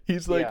losing it.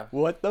 He's like,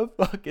 what the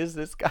fuck is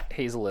this guy?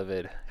 He's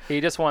livid.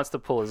 He just wants to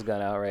pull his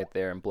gun out right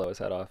there and blow his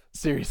head off.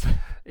 Seriously.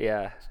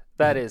 Yeah,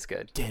 that is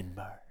good.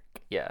 Denmark.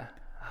 Yeah.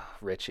 Oh,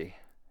 Richie.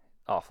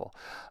 Awful.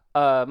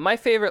 My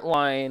favorite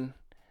line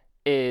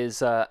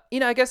is, I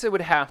guess it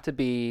would have to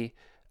be,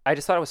 I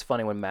just thought it was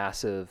funny when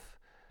Massive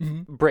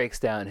breaks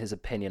down his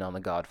opinion on the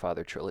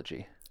Godfather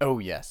trilogy. Oh,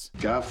 yes.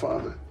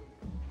 Godfather?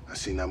 I've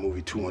seen that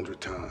movie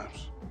 200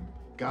 times.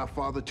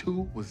 Godfather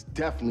 2 was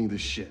definitely the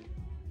shit.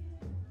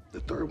 The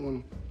third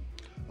one,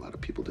 a lot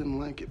of people didn't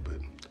like it, but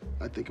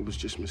I think it was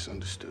just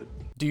misunderstood.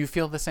 Do you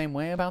feel the same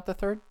way about the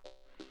third?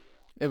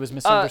 It was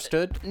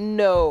misunderstood?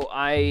 No,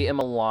 I am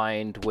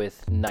aligned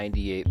with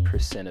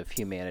 98% of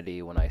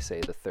humanity when I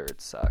say the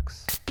third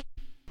sucks.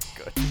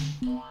 Good.